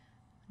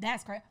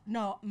 That's correct.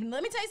 No,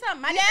 let me tell you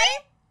something.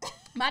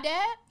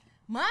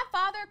 My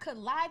father could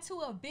lie to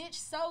a bitch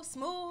so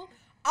smooth.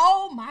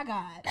 Oh my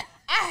God.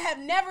 I have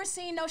never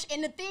seen no shit.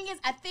 And the thing is,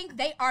 I think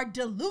they are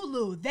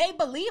delulu. They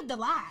believe the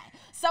lie.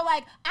 So,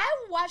 like, I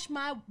watched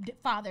my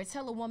father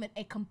tell a woman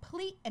a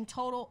complete and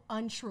total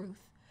untruth.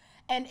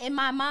 And in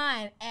my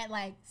mind, at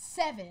like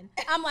 7,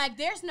 I'm like,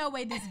 there's no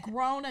way this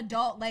grown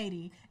adult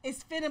lady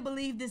is finna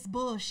believe this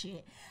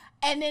bullshit.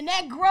 And then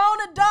that grown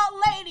adult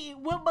lady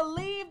will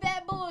believe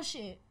that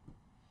bullshit.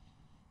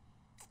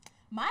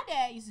 My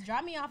dad used to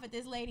drop me off at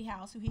this lady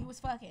house who he was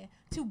fucking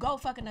to go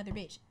fuck another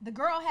bitch. The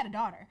girl had a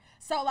daughter.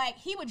 So, like,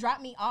 he would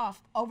drop me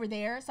off over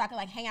there so I could,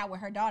 like, hang out with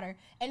her daughter.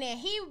 And then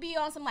he would be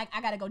on some, like,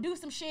 I gotta go do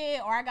some shit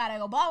or I gotta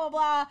go blah, blah,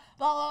 blah,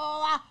 blah, blah,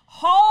 blah,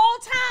 whole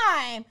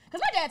time. Because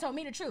my dad told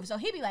me the truth. So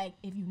he'd be like,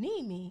 if you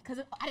need me,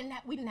 because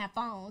we didn't have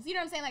phones. You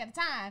know what I'm saying? Like, at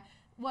the time,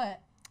 what?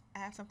 I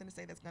have something to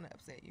say that's going to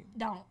upset you.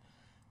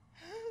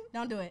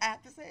 Don't do it. I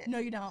have to say it. No,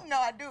 you don't. No,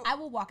 I do. I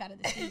will walk out of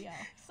the studio.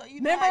 So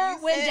you know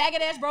remember when Jagged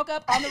Edge broke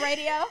up on the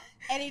radio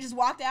and he just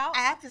walked out? I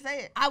have to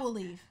say it. I will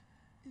leave.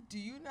 Do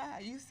you know how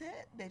you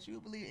said that you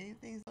believe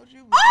anything so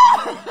true?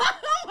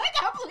 Oh my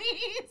God,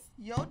 please.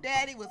 Your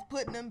daddy was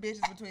putting them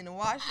bitches between the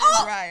washer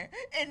and dryer,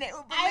 and they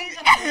would believe. I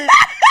don't need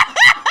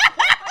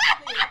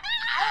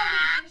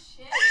this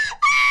shit. You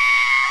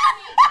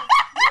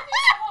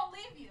think I won't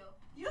leave you?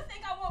 You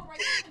think I won't break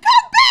you? Come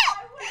back!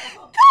 I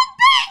will. Come back!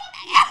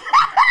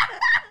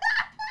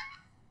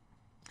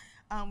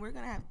 We're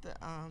gonna have to Don't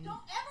ever hear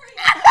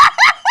that.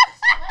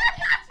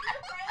 You're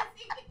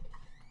crazy.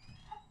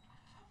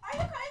 Are you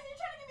crazy? You're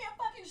trying to give me a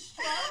fucking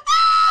stroke?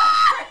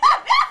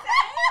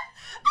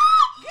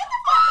 Get the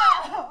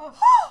fuck up.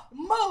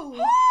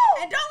 Move.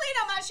 And don't lean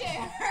on my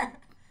chair.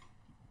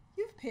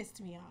 You've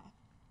pissed me off.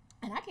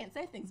 And I can't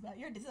say things about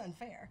this is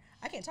unfair.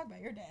 I can't talk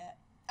about your dad.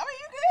 I mean,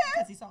 you can.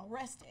 Because he's all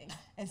resting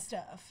and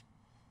stuff.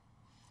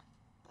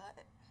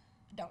 But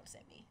Don't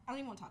upset me. I don't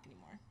even want to talk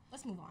anymore.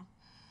 Let's move on.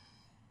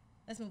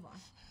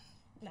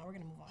 No, we're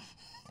going to move on.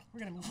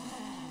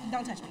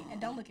 Don't touch me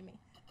and don't look at me.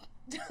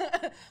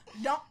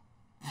 Don't.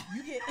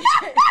 You get your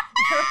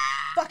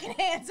fucking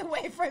hands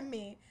away from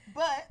me.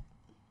 But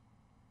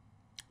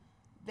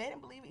they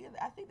didn't believe it either.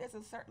 I think there's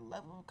a certain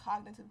level of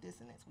cognitive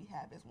dissonance we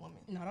have as women.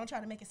 No, don't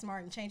try to make it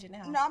smart and change it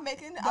now. No, I'm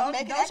making Don't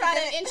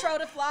try to intro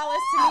to flawless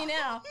to me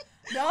now.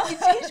 Don't. We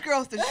teach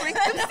girls to shrink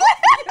themselves.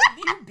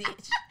 You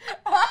bitch.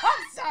 Oh,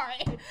 I'm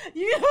sorry.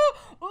 You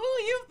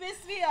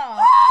pissed me off.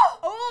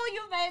 Ooh,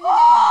 you made me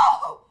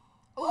mad.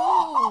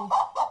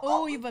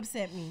 Ooh, you've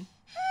upset me.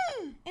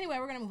 Anyway,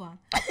 we're gonna move on.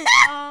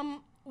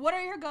 What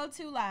are your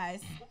go-to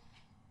lies?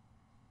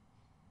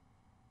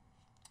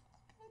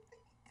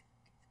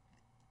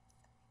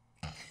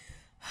 I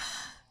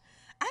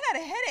got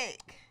a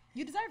headache.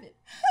 You deserve it.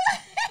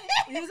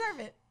 You deserve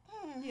it.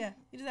 Yeah,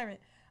 you deserve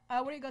it.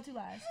 What are your go-to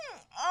lies?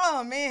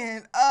 Oh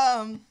man,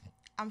 I'm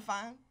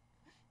fine.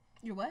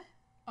 You're what?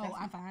 Oh,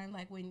 That's- I'm fine.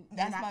 Like when you're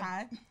that's not my-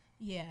 fine.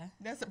 Yeah.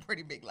 That's a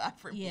pretty big lie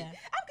for me. Yeah.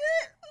 I'm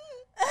good.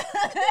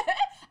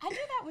 I do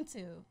that one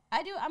too.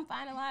 I'm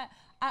fine a lot.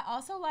 I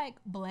also like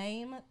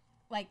blame.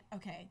 Like,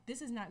 okay,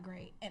 this is not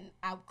great, and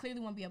I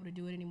clearly won't be able to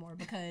do it anymore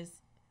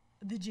because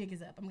the jig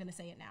is up. I'm gonna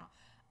say it now.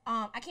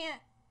 I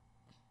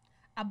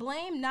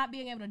blame not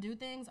being able to do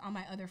things on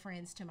my other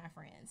friends to my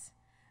friends.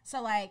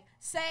 So, like,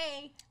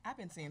 say... I've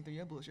been seeing through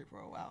your bullshit for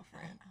a while,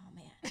 friend. Oh,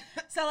 man.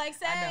 So, like,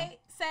 say,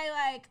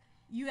 like,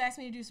 you asked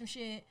me to do some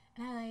shit,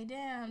 and I'm like,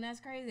 damn, that's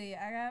crazy.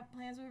 I got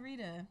plans with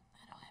Rita. I don't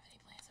have any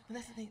plans with But Rita.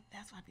 that's the thing.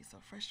 That's why I be so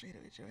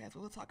frustrated with your ass.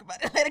 But we'll talk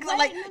about it later. Because I'm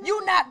like,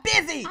 you not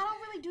busy. I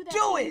don't really do that Do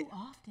to it. you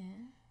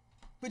often.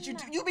 But you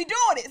be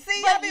doing it.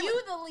 See? But I be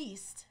you the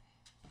least.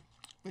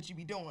 but you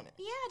be doing it.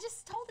 Yeah, I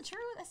just told the truth.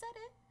 I said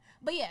it.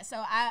 But yeah, so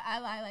I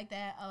lie like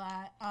that a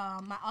lot.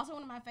 Also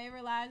one of my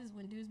favorite lies is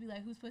when dudes be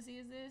like, "Whose pussy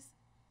is this?"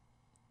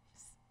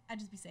 I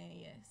just be saying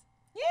yes.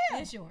 Yeah.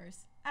 It's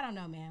yours. I don't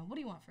know, man. What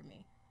do you want from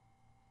me?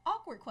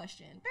 Awkward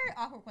question. Very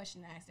awkward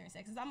question to ask during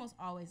sex. It's almost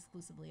always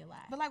exclusively a lie.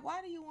 But like,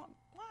 why do you want?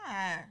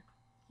 Why?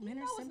 Men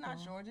are No, it's simple.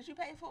 not yours. Did you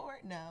pay for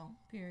it? No.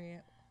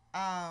 Period.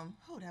 Oh,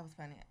 that was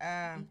funny.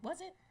 Was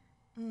it?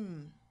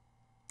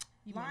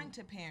 You Lying mean-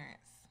 to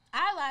parents.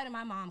 I lie to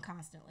my mom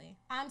constantly.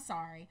 I'm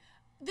sorry.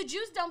 The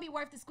juice don't be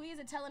worth the squeeze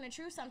of telling the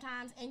truth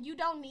sometimes, and you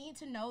don't need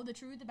to know the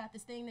truth about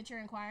this thing that you're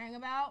inquiring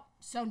about.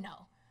 So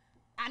no.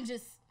 I'm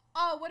just,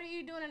 oh, what are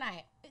you doing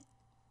tonight?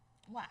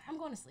 Why? I'm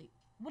going to sleep.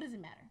 What does it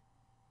matter?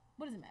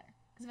 What does it matter?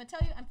 Because if I tell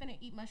you I'm finna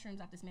eat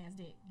mushrooms off this man's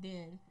dick,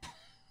 then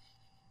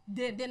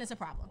it's a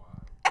problem.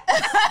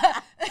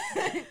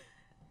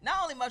 Not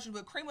only mushrooms,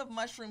 but cream of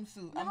mushroom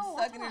soup. No, I'm I'm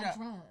sucking talking it about up.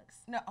 drugs.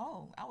 No,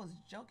 I was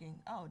joking.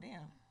 Oh,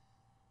 damn.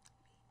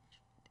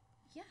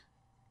 Yeah.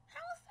 How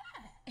is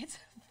that? It's a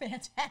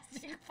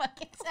fantastic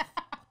fucking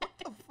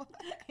time.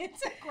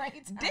 It's a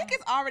great time. Dick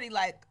is already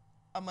like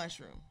a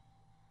mushroom.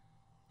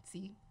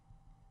 See?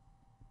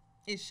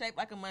 It's shaped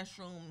like a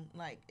mushroom.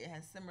 Like, it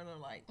has similar,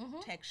 like,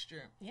 Mhm.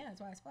 texture. Yeah,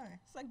 that's why it's fun.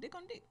 It's like dick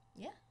on dick.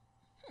 Yeah.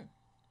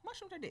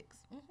 Mushrooms are dicks.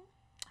 Mhm.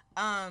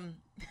 I'm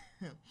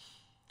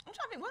trying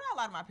to think, what did I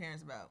lie to my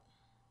parents about?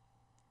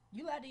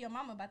 You lied to your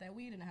mama about that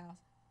weed in the house.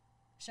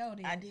 Showed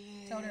it. I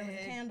did. Told her it was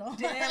a candle.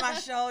 Damn, I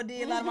sure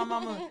did lie to my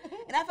mama.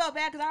 And I felt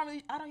bad because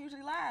I don't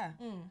usually lie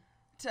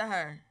to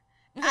her.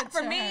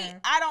 For To me,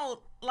 her. I don't,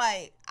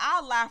 like,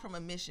 I'll lie from a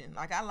mission.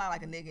 Like, I lie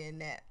like a nigga in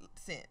that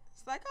sense.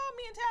 It's like, oh,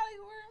 me and Talley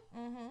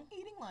were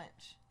eating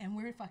lunch. And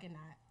we're fucking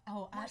not.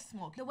 Oh, We're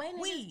smoking the way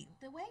weed.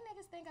 The way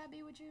niggas think I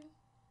be with you,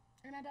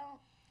 and I don't,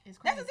 is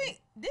crazy. That's the thing.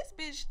 This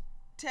bitch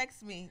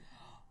texts me.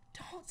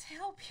 Don't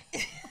tell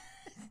people.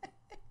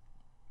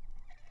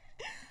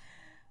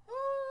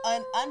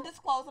 An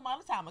undisclosed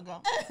amount of time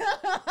ago. Is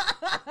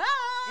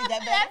that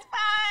better? That's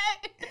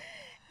fine.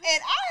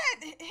 And I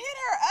had hit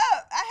her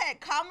up. I had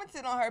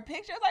commented on her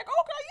picture. I was like,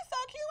 oh, girl, you so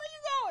cute. Where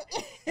you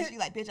going? And she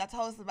like, bitch, I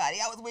told somebody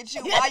I was with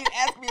you. Why you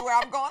asking me where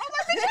I'm going? I'm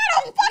like, bitch,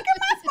 how the fuck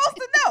am I supposed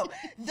to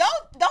know?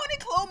 Don't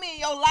include me in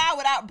your lie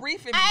without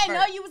briefing me I didn't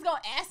first. know you was gonna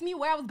ask me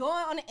where I was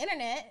going on the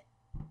internet.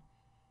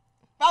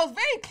 I was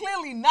very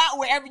clearly not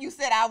wherever you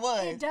said I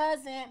was. It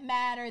doesn't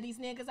matter. These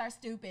niggas are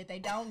stupid. They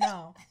don't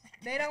know.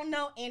 They don't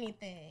know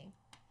anything.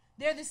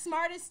 They're the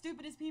smartest,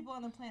 stupidest people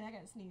on the planet. I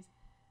gotta sneeze.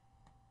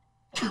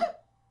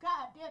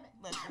 God damn it.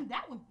 Bless you.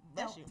 That one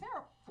Bless felt you.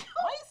 terrible.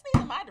 Why you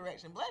sneeze in my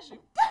direction? Bless you.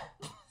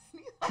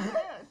 Sneeze over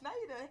there. Now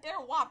you done hair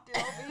whopped it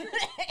over here.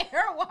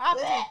 Hair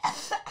whopping.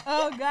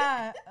 Oh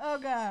God. Oh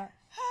God.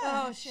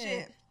 Oh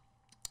shit.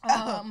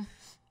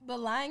 But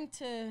lying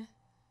to,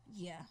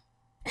 yeah.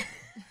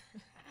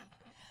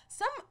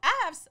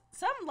 I have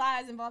some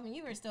lies involving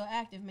you are still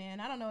active, man.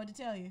 I don't know what to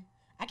tell you.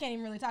 I can't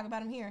even really talk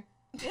about them here.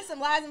 There's some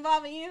lies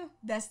involving you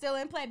that's still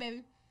in play,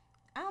 baby.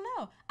 I don't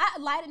know. I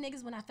lie to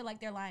niggas when I feel like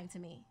they're lying to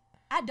me.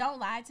 I don't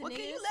lie to niggas.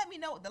 Can you let me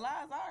know what the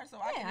lies are so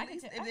I Yeah, can I at can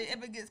least, tell-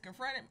 if it gets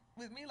confronted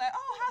with me, like,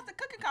 oh, how's the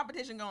cooking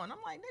competition going?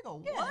 I'm like,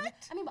 nigga, Yeah. what?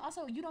 I mean, but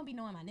also you don't be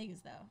knowing my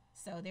niggas though,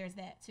 so there's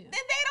that too. Then they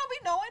don't be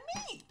knowing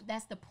me.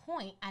 That's the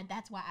point.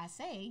 That's why I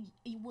say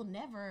you will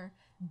never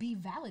be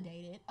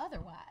validated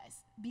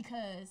otherwise,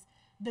 because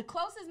the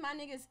closest my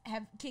niggas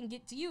can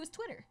get to you is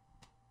Twitter.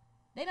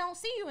 They don't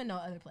see you in no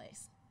other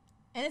place,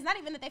 and it's not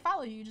even that they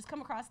follow you. You just come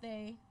across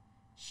they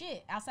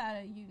shit outside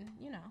of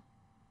you know.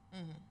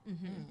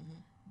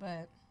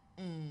 But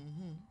yeah,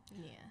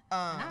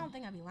 and I don't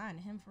think I'd be lying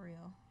to him for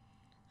real.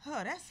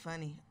 Oh, that's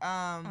funny.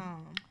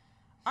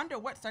 Under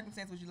what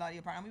circumstance would you lie to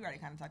your partner? We already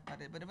kind of talked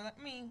about it, but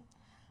I mean,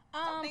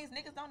 some things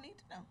niggas don't need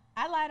to know.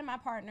 I lie to my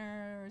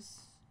partners.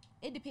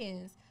 It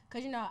depends,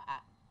 cause you know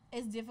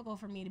it's difficult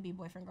for me to be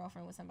boyfriend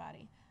girlfriend with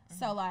somebody.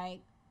 So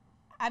like,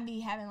 I be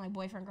having like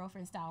boyfriend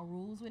girlfriend style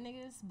rules with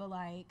niggas, but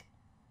like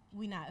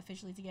we not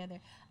officially together.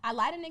 I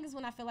lie to niggas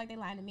when I feel like they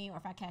lying to me, or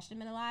if I catch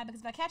them in a lie. Because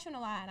if I catch you in a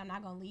lie and I'm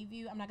not gonna leave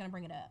you, I'm not gonna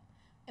bring it up.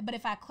 But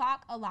if I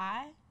clock a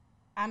lie,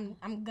 I'm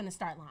gonna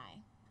start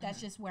lying. That's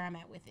just where I'm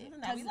at with it.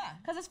 Now we lie.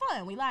 Cause it's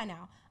fun. We lie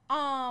now.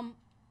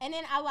 And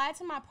then I lie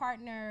to my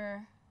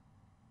partner.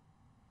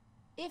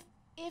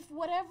 If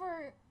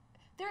whatever,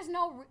 there's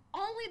no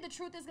only the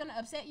truth is gonna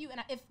upset you,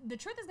 and if the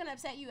truth is gonna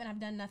upset you, and I've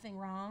done nothing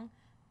wrong,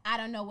 I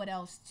don't know what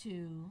else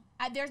to.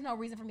 There's no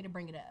reason for me to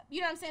bring it up.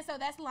 You know what I'm saying? So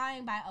that's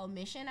lying by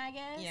omission, I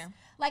guess. Yeah.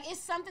 Like it's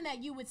something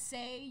that you would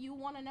say you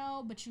want to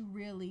know, but you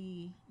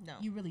really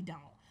don't.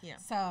 Yeah.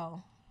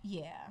 So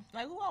yeah.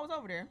 Like, who I was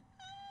over there?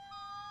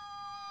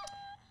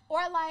 Or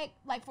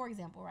like for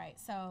example, right?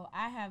 So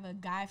I have a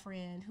guy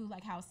friend who,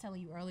 like how I was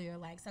telling you earlier,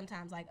 like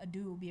sometimes like a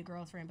dude will be a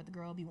girl's friend, but the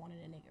girl will be wanting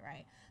a nigga,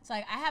 right? So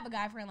like I have a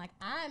guy friend, like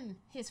I'm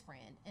his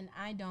friend, and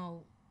I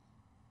don't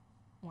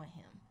want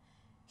him.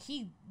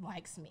 He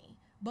likes me.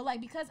 But,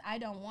 like, because I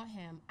don't want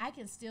him, I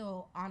can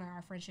still honor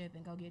our friendship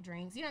and go get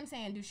drinks. You know what I'm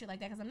saying? Do shit like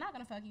that. Because I'm not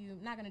going to fuck you.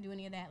 I'm not going to do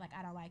any of that. Like,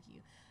 I don't like you.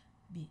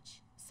 Bitch.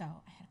 So,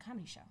 I had a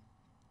comedy show.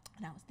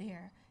 And I was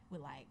there with,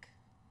 like,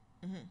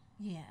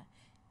 Yeah.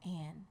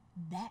 And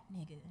that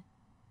nigga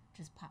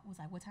just was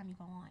like, what time you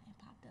go on? And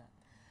popped up.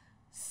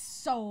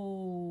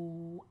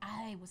 So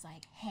I was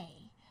like,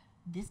 hey,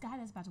 this guy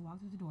that's about to walk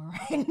through the door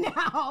right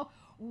now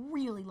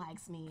really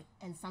likes me.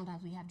 And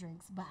sometimes we have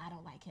drinks, but I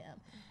don't like him.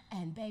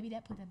 And baby,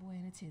 that put that boy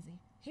in a tizzy.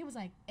 He was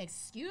like,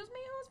 excuse me,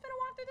 who's finna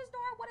walk through this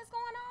door? What is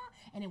going on?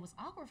 And it was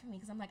awkward for me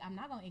because I'm like, I'm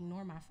not going to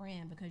ignore my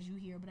friend because you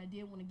here, but I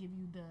did want to give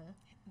you the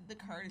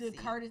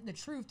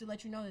truth to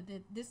let you know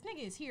that this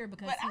nigga is here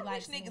because he likes me. But I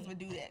wish niggas would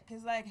do that.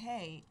 Because, like,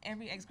 hey,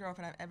 every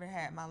ex-girlfriend I've ever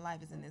had in my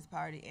life is in this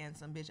party and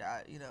some bitch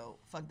I,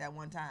 fucked that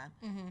one time.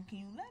 Can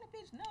you let a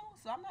bitch know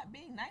so I'm not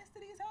being nice to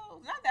these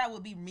hoes? Not that I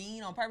would be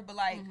mean on purpose, but,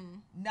 like,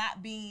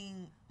 not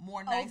being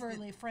more nice.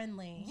 Overly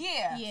friendly.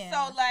 Yeah.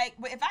 So, like,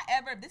 but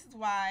if this is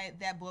why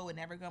that boy would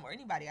never come, or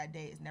anybody I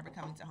date is never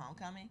coming to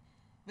homecoming.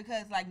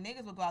 Because, like,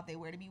 niggas will go out there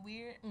where to be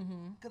weird.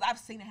 Because I've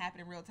seen it happen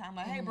in real time.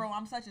 Like, hey, bro,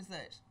 I'm such and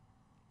such.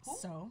 Who?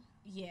 So,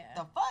 yeah.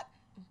 The fuck?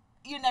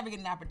 You're never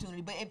getting an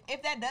opportunity. But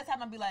if that does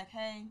happen, I'd be like,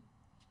 hey,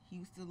 he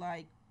used to,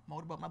 like,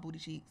 motorboat my booty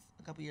cheeks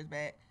a couple years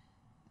back.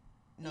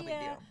 No big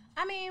deal.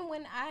 I mean,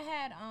 when I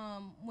had,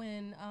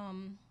 when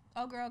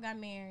old girl got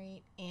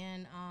married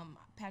and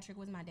Patrick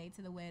was my date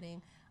to the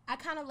wedding, I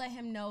kind of let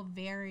him know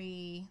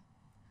very,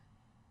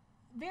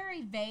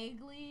 very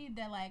vaguely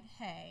that, like,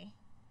 hey,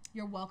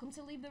 you're welcome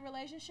to leave the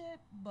relationship,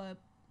 but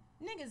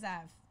niggas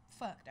I've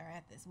fucked are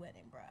at this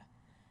wedding, bruh.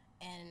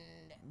 And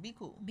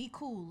be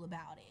cool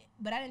about it.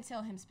 But I didn't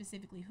tell him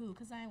specifically who,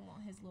 because I didn't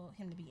want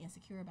him to be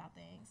insecure about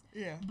things.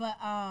 Yeah. But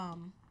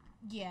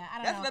yeah, I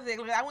don't know. That's another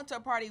thing. I went to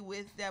a party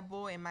with that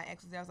boy and my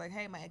ex was there. I was like,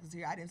 hey, my ex is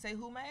here. I didn't say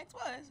who my ex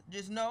was.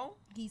 Just know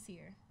he's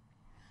here.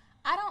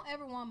 I don't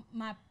ever want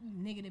my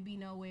nigga to be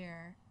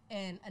nowhere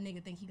and a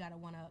nigga think he got a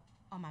one up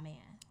on my man.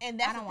 And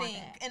that's the thing.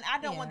 And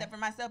I don't want that for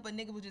myself, but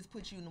nigga would just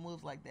put you in the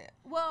moves like that.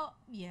 Well,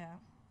 yeah.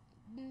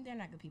 They're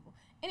not good people.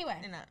 Anyway,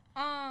 they're not.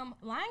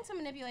 Lying to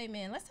manipulate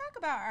men. Let's talk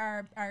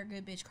about our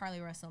good bitch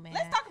Carlee Russell, man.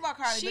 Let's talk about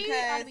Carlee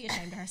because ought to be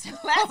ashamed of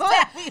herself. Last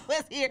time we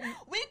was here,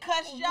 we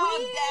cussed y'all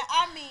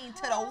that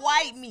to the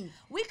white meat.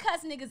 We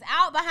cussed niggas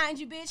out behind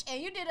you, bitch,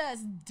 and you did us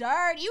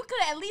dirt. You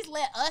could at least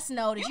let us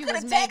know that you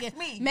was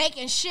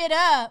making shit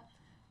up.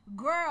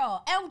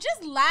 Girl, and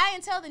just lie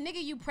and tell the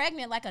nigga you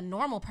pregnant like a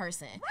normal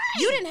person. Right.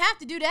 You didn't have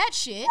to do that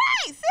shit.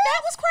 Right, sis.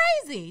 That was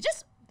crazy.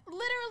 Just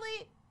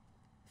literally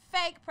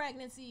fake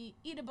pregnancy,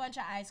 eat a bunch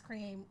of ice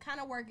cream, kind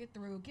of work it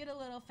through, get a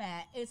little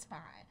fat. It's fine.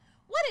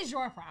 What is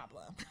your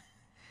problem?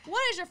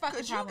 What is your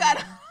fucking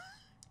problem?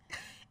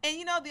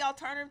 And the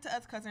alternative to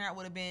us cussing out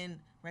would have been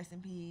rest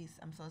in peace.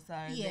 I'm so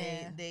sorry.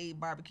 Yeah. They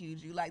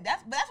barbecued you. Like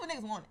that's what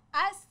niggas wanted.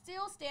 I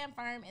still stand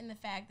firm in the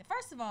fact that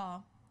first of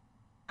all,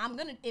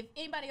 if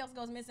anybody else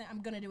goes missing, I'm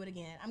gonna do it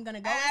again. I'm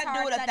gonna go as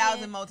hard do it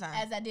 1,000 more times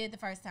as I did the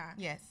first time.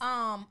 Yes.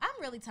 I'm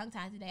really tongue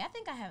tied today. I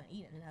think I haven't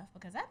eaten enough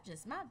because I've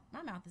just my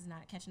mouth is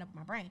not catching up with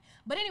my brain.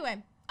 But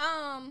anyway,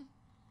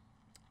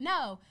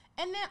 no.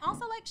 And then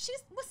also like she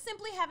was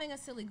simply having a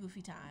silly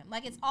goofy time.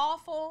 Like it's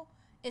awful.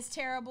 It's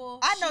terrible.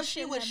 I know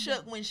she was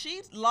shook when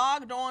she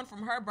logged on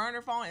from her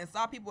burner phone and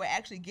saw people were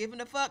actually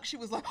giving a fuck. She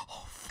was like,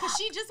 oh, fuck. Because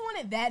she just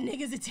wanted that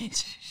nigga's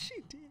attention.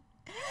 She did.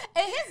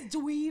 And his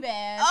dweeb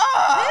ass.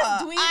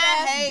 His dweeb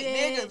ass hate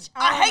bitch. Niggas.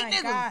 I hate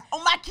niggas. God.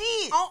 On my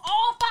kids. On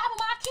all 5 of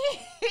my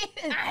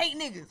kids. I hate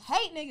niggas.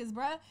 Hate niggas,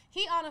 bruh.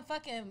 He on a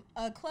fucking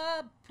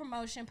club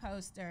promotion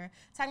poster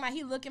talking about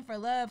he looking for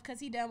love because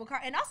he done with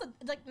Carl. And also,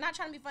 like, not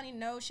trying to be funny,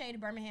 no shade to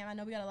Birmingham. I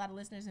know we got a lot of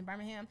listeners in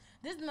Birmingham.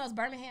 This is the most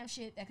Birmingham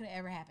shit that could have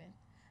ever happened.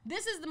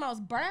 This is the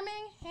most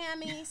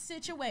Birmingham-y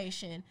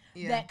situation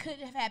that could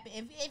have happened.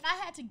 If I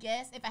had to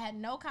guess, if I had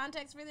no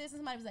context for this, and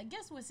somebody was like,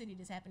 guess what city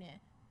this happened in?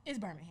 It's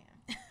Birmingham.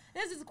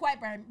 This is quite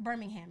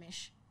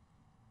Birmingham-ish.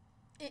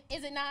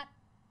 Is it not?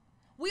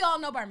 We all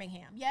know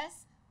Birmingham,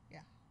 yes? Yeah.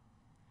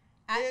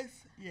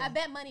 I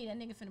bet money that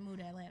nigga finna move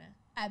to Atlanta.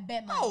 I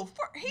bet money. Oh,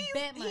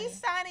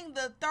 he's signing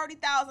the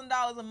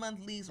 $30,000 a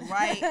month lease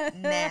right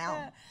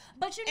now.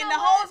 But you know and the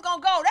hoes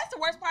gonna go. That's the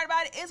worst part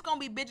about it. It's gonna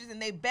be bitches in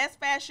their best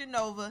Fashion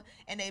Nova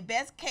and their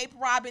best Cape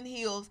Robin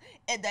heels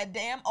at that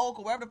damn Oak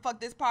or wherever the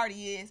fuck this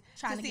party is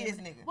to see this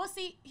nigga. Well,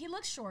 see, he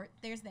looks short.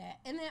 There's that.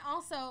 And then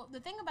also, the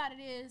thing about it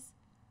is...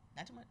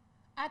 Not too much.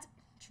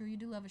 True, you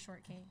do love a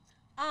short king.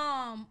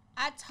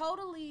 I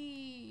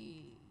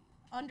totally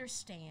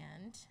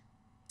understand...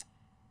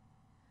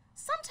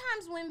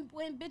 Sometimes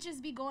when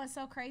bitches be going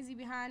so crazy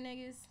behind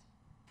niggas,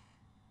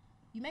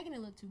 you making it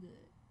look too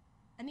good.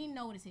 I need to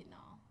know what it's hitting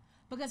on.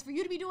 Because for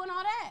you to be doing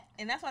all that.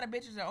 And that's why the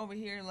bitches are over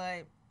here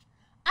like,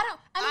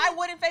 I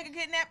wouldn't fake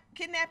a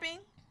kidnapping.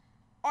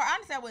 Or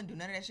honestly, I wouldn't do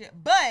none of that shit.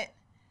 But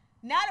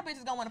now the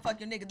bitches gonna want to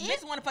fuck your nigga. The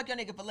bitches want to fuck your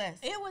nigga for less.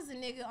 It was a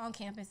nigga on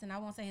campus, and I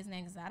won't say his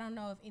name because I don't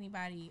know if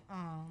anybody...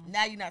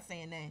 Now you're not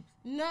saying names.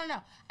 No.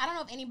 I don't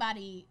know if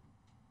anybody...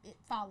 It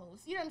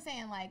follows, you know what I'm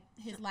saying, like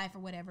his life or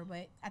whatever,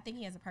 but I think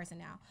he has a person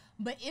now.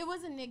 But it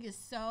was a nigga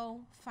so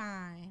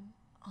fine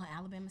on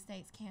Alabama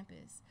State's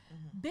campus.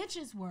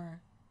 Bitches were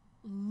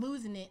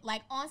losing it,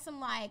 like on some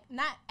like,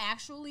 not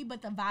actually,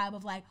 but the vibe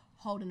of like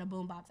holding a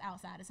boombox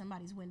outside of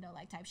somebody's window,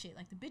 like type shit.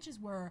 Like the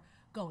bitches were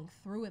going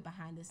through it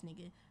behind this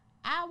nigga.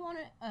 I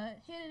wanted a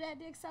hit of that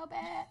dick so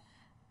bad.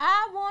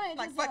 I wanted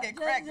Like just, fucking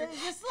crack.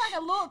 just like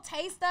a little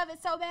taste of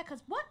it so bad.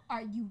 Because what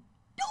are you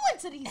doing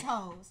to these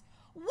hoes?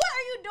 What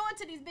are you doing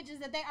to these bitches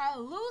that they are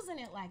losing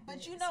it like this?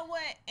 But you know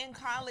what? In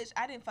college,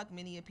 I didn't fuck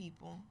many of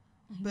people.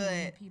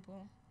 Many But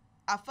people.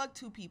 I fucked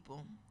 2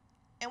 people.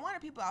 And one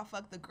of the people I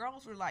fucked, the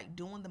girls were like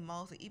doing the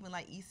most, like, even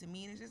like East and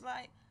me. And it's just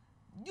like,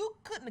 you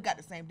couldn't have got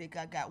the same dick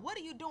I got. What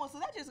are you doing? So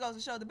that just goes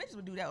to show the bitches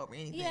would do that over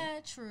anything. Yeah,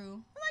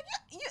 true. Like,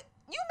 you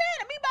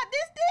mad at me about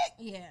this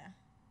dick? Yeah.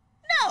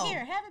 No.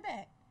 Here, have it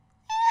back.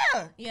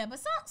 Yeah. Yeah, but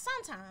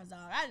sometimes,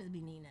 dog, I just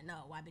be needing to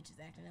know why bitches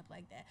acting up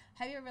like that.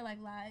 Have you ever,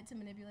 like, lied to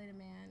manipulate a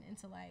man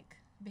into, like,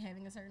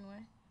 behaving a certain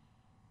way?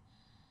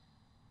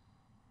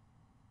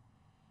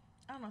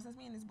 I don't know. Since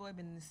me and this boy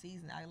been in the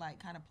season, I, like,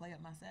 kind of play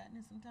up my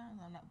sadness sometimes.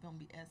 I'm not going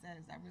to be as sad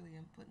as I really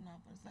am putting on.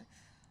 But it's like,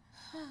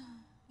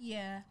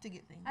 Yeah. to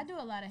get things. I do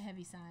a lot of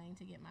heavy sighing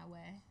to get my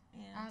way.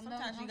 Yeah.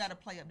 Sometimes you got to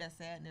play up that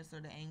sadness or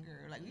the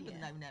anger. Like, you really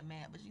not even that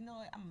mad. But you know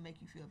what? I'm going to make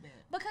you feel bad.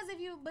 Because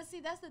but see,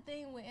 that's the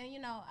thing with, and you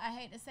know, I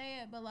hate to say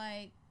it, but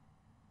like,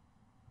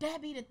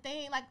 that be the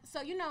thing. Like,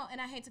 so, you know,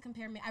 and I hate to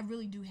compare men. I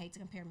really do hate to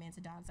compare men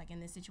to dogs, like in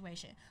this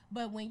situation.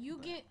 But when you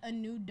get a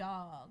new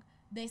dog,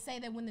 they say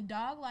that when the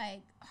dog,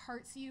 like,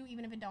 hurts you,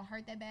 even if it don't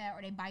hurt that bad,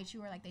 or they bite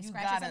you, or, like, they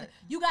scratch you or something,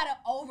 you got to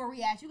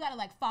overreact. You got to,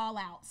 like, fall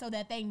out so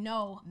that they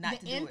know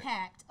the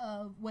impact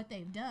of what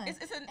they've done. It's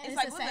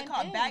like, what's it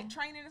called? Back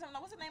training or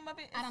something? What's the name of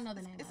it? I don't know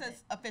the name of it. It's an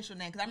official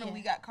name. Because I remember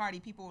we got Carlee,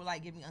 people were,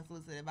 like, giving me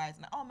unsolicited advice.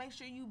 And like, oh, make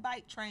sure you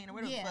bite train or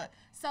whatever. Yeah.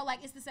 So,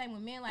 like, it's the same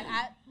with men.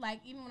 Like,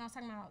 even when I was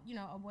talking about, you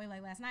know, a boy,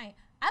 like, last night,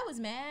 I was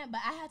mad,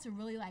 but I had to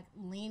really, like,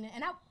 lean in.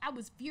 And I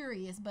was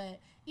furious, but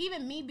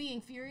even me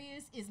being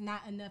furious is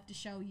not enough to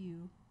show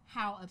you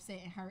how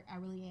upset and hurt I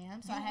really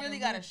am. So you really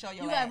got to show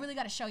your ass. You really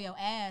got to show your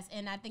ass.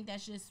 And I think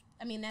that's just,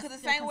 I mean, that's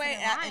because the same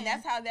way, and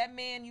that's how that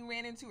man you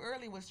ran into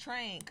early was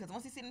trained. Because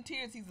once he see them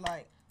tears, he's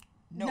like,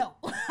 no.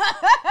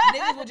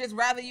 Niggas would just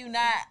rather you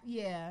not.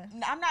 Yeah.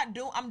 I'm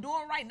doing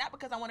right, not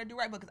because I want to do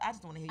right, but because I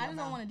just want to hear you. I just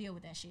don't want to deal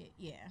with that shit.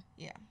 Yeah.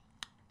 Yeah.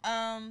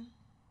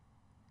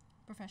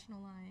 Professional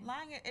lying.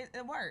 Lying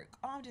at work.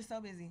 Oh, I'm just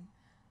so busy.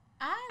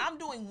 I'm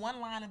doing one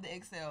line of the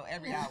Excel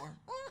every hour.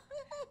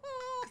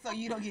 So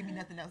you don't give me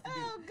nothing else to do.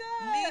 Oh,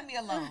 God. Leave me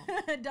alone.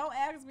 Don't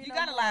ask me. You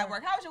gotta lie at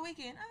work. How was your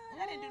weekend?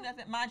 I didn't do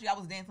nothing. Mind you, I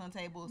was dancing on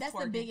tables. That's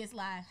twerking. the biggest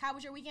lie. How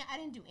was your weekend? I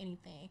didn't do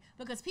anything.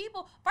 Because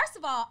people, first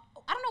of all,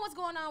 I don't know what's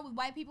going on with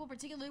white people,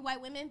 particularly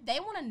white women. They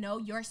want to know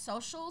your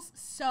socials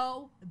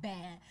so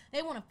bad.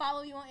 They want to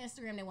follow you on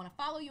Instagram. They want to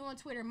follow you on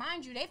Twitter.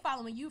 Mind you, they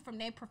following you from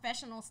their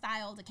professional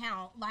styled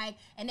account. Like,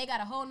 and they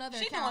got a whole nother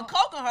account. She doing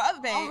coke on her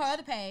other page. On her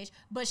other page.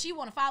 But she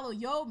want to follow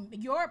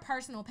your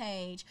personal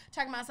page.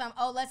 Talking about something,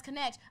 oh, let's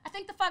connect. I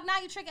think the fuck now,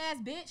 you trick ass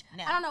bitch.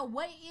 No. I don't know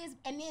what it is.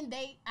 And then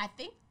I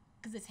think,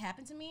 because it's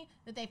happened to me,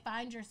 that they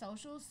find your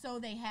socials, so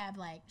they have,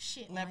 like,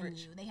 shit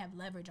leverage on you. They have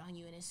leverage on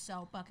you, and it's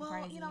so fucking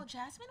crazy. Well, you know,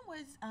 Jasmine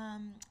was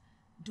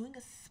doing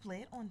a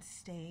split on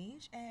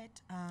stage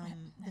at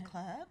the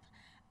club.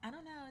 I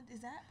don't know.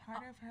 Is that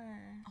part of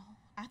her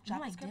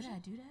job description? Did I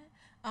do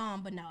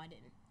that? But no, I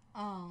didn't.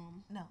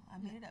 No, I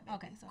made it up. Baby.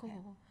 Okay, it's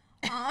cool.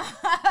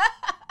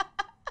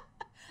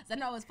 So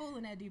no, I was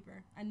fooling that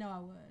deeper. I know I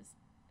was.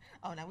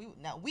 Oh,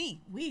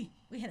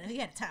 we had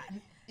a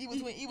time. Evil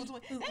twin. It's time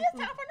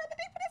for another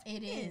date for this.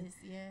 It is,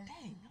 yeah.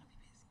 Dang, I'll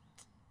be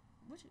busy.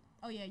 What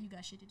oh yeah, you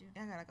got shit to do.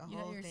 I got like a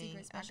whole your thing.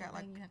 secret special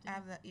thing you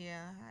have to do.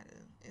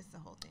 It's the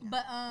whole thing.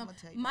 But I'm gonna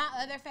tell you my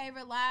other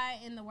favorite lie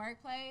in the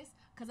workplace,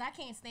 because I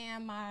can't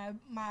stand my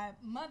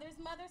mother's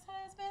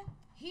husband.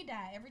 He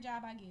died every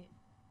job I get.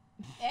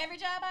 Every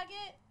job I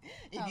get.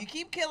 If you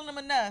keep killing him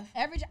enough.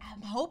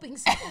 I'm hoping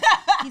so.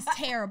 He's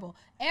terrible.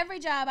 Every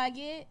job I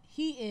get,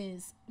 he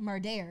is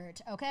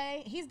murdered,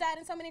 okay? He's died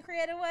in so many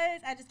creative ways.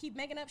 I just keep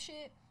making up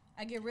shit.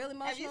 I get real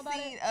emotional about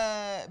it.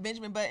 Have you seen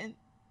Benjamin Button?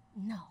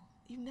 No.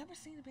 You've never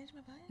seen a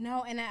Benjamin Button?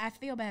 No, and I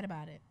feel bad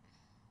about it.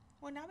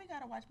 Well, now we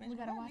gotta watch Benjamin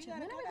Button. We gotta watch it.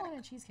 When are we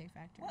going to Cheesecake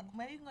Factory? Well,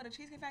 maybe you can go to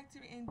Cheesecake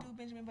Factory and do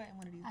Benjamin Button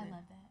one of these days. I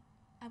love that.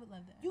 I would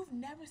love that. You've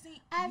never seen?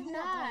 I've not. You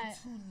are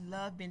going to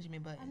love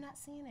Benjamin Button. I've not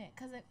seen it.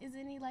 Because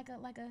isn't he like a...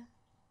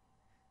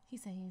 He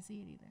said he didn't see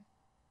it either.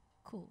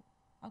 Cool.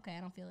 Okay, I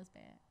don't feel as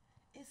bad.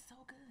 It's so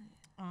good.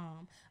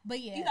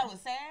 But yeah. You thought it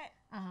was sad?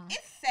 Uh-huh.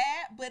 It's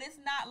sad, but it's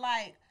not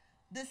like...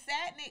 The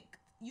sadness...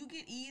 You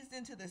get eased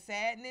into the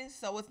sadness,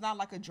 so it's not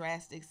like a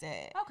drastic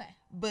sad. Okay.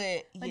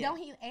 But yeah. Don't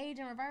he age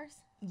in reverse?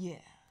 Yeah.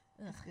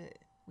 That's good.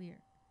 Weird.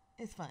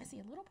 It's fun. Is he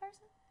a little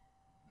person?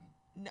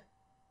 No.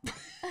 He's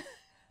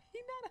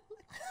not a...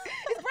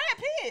 It's Brad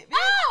Pitt. Bitch.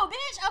 Oh,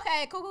 bitch.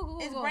 Okay, cool.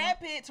 It's Brad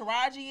Pitt,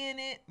 Taraji in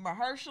it,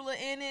 Mahershala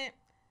in it.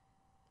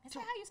 Is that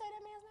how you say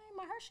that man's name?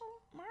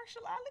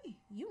 Mahershala Ali.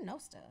 You know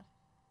stuff.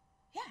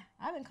 Yeah.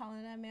 I've been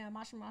calling that man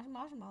Marshmallow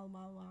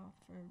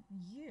for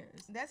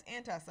years. That's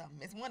anti-something.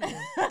 It's one of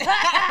them.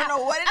 I don't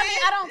know what it is.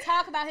 I don't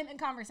talk about him in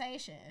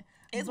conversation.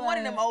 It's one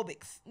of them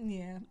obics.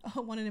 Yeah,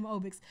 one of them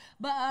obics.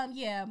 But,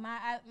 yeah,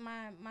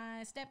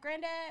 my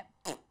step-granddad...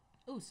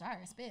 Ooh, sorry,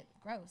 I spit.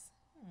 Gross.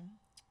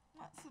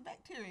 Lots of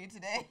bacteria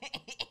today.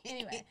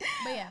 Anyway,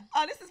 but yeah.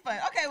 Oh, this is fun.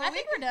 Okay, well, I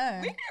think we're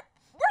done.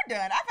 We're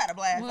done. I've had a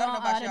blast. I don't know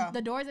about y'all.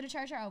 The doors of the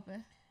church are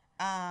open.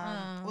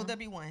 Will there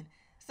be one?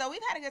 So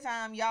we've had a good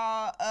time,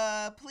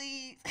 y'all.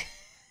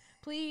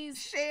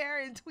 Please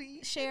share and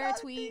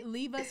tweet.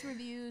 Leave us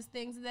reviews,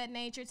 things of that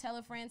nature. Tell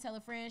a friend,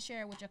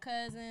 share it with your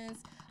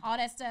cousins, all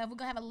that stuff. We're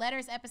going to have a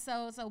letters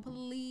episode, so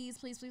please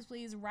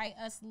write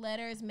us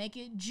letters. Make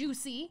it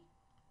juicy.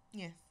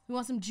 Yes. We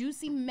want some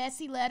juicy,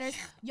 messy letters.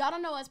 Y'all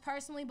don't know us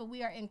personally, but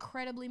we are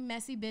incredibly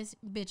messy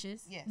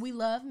bitches. Yes. We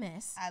love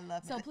mess. I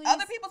love so mess. Please,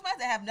 other people's mess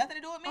that have nothing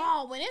to do with me.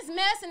 Oh, when it's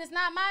mess and it's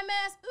not my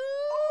mess,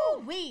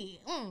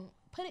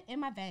 put it in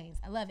my veins.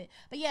 I love it.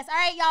 But yes, all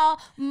right, y'all.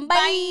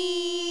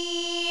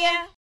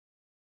 Bye.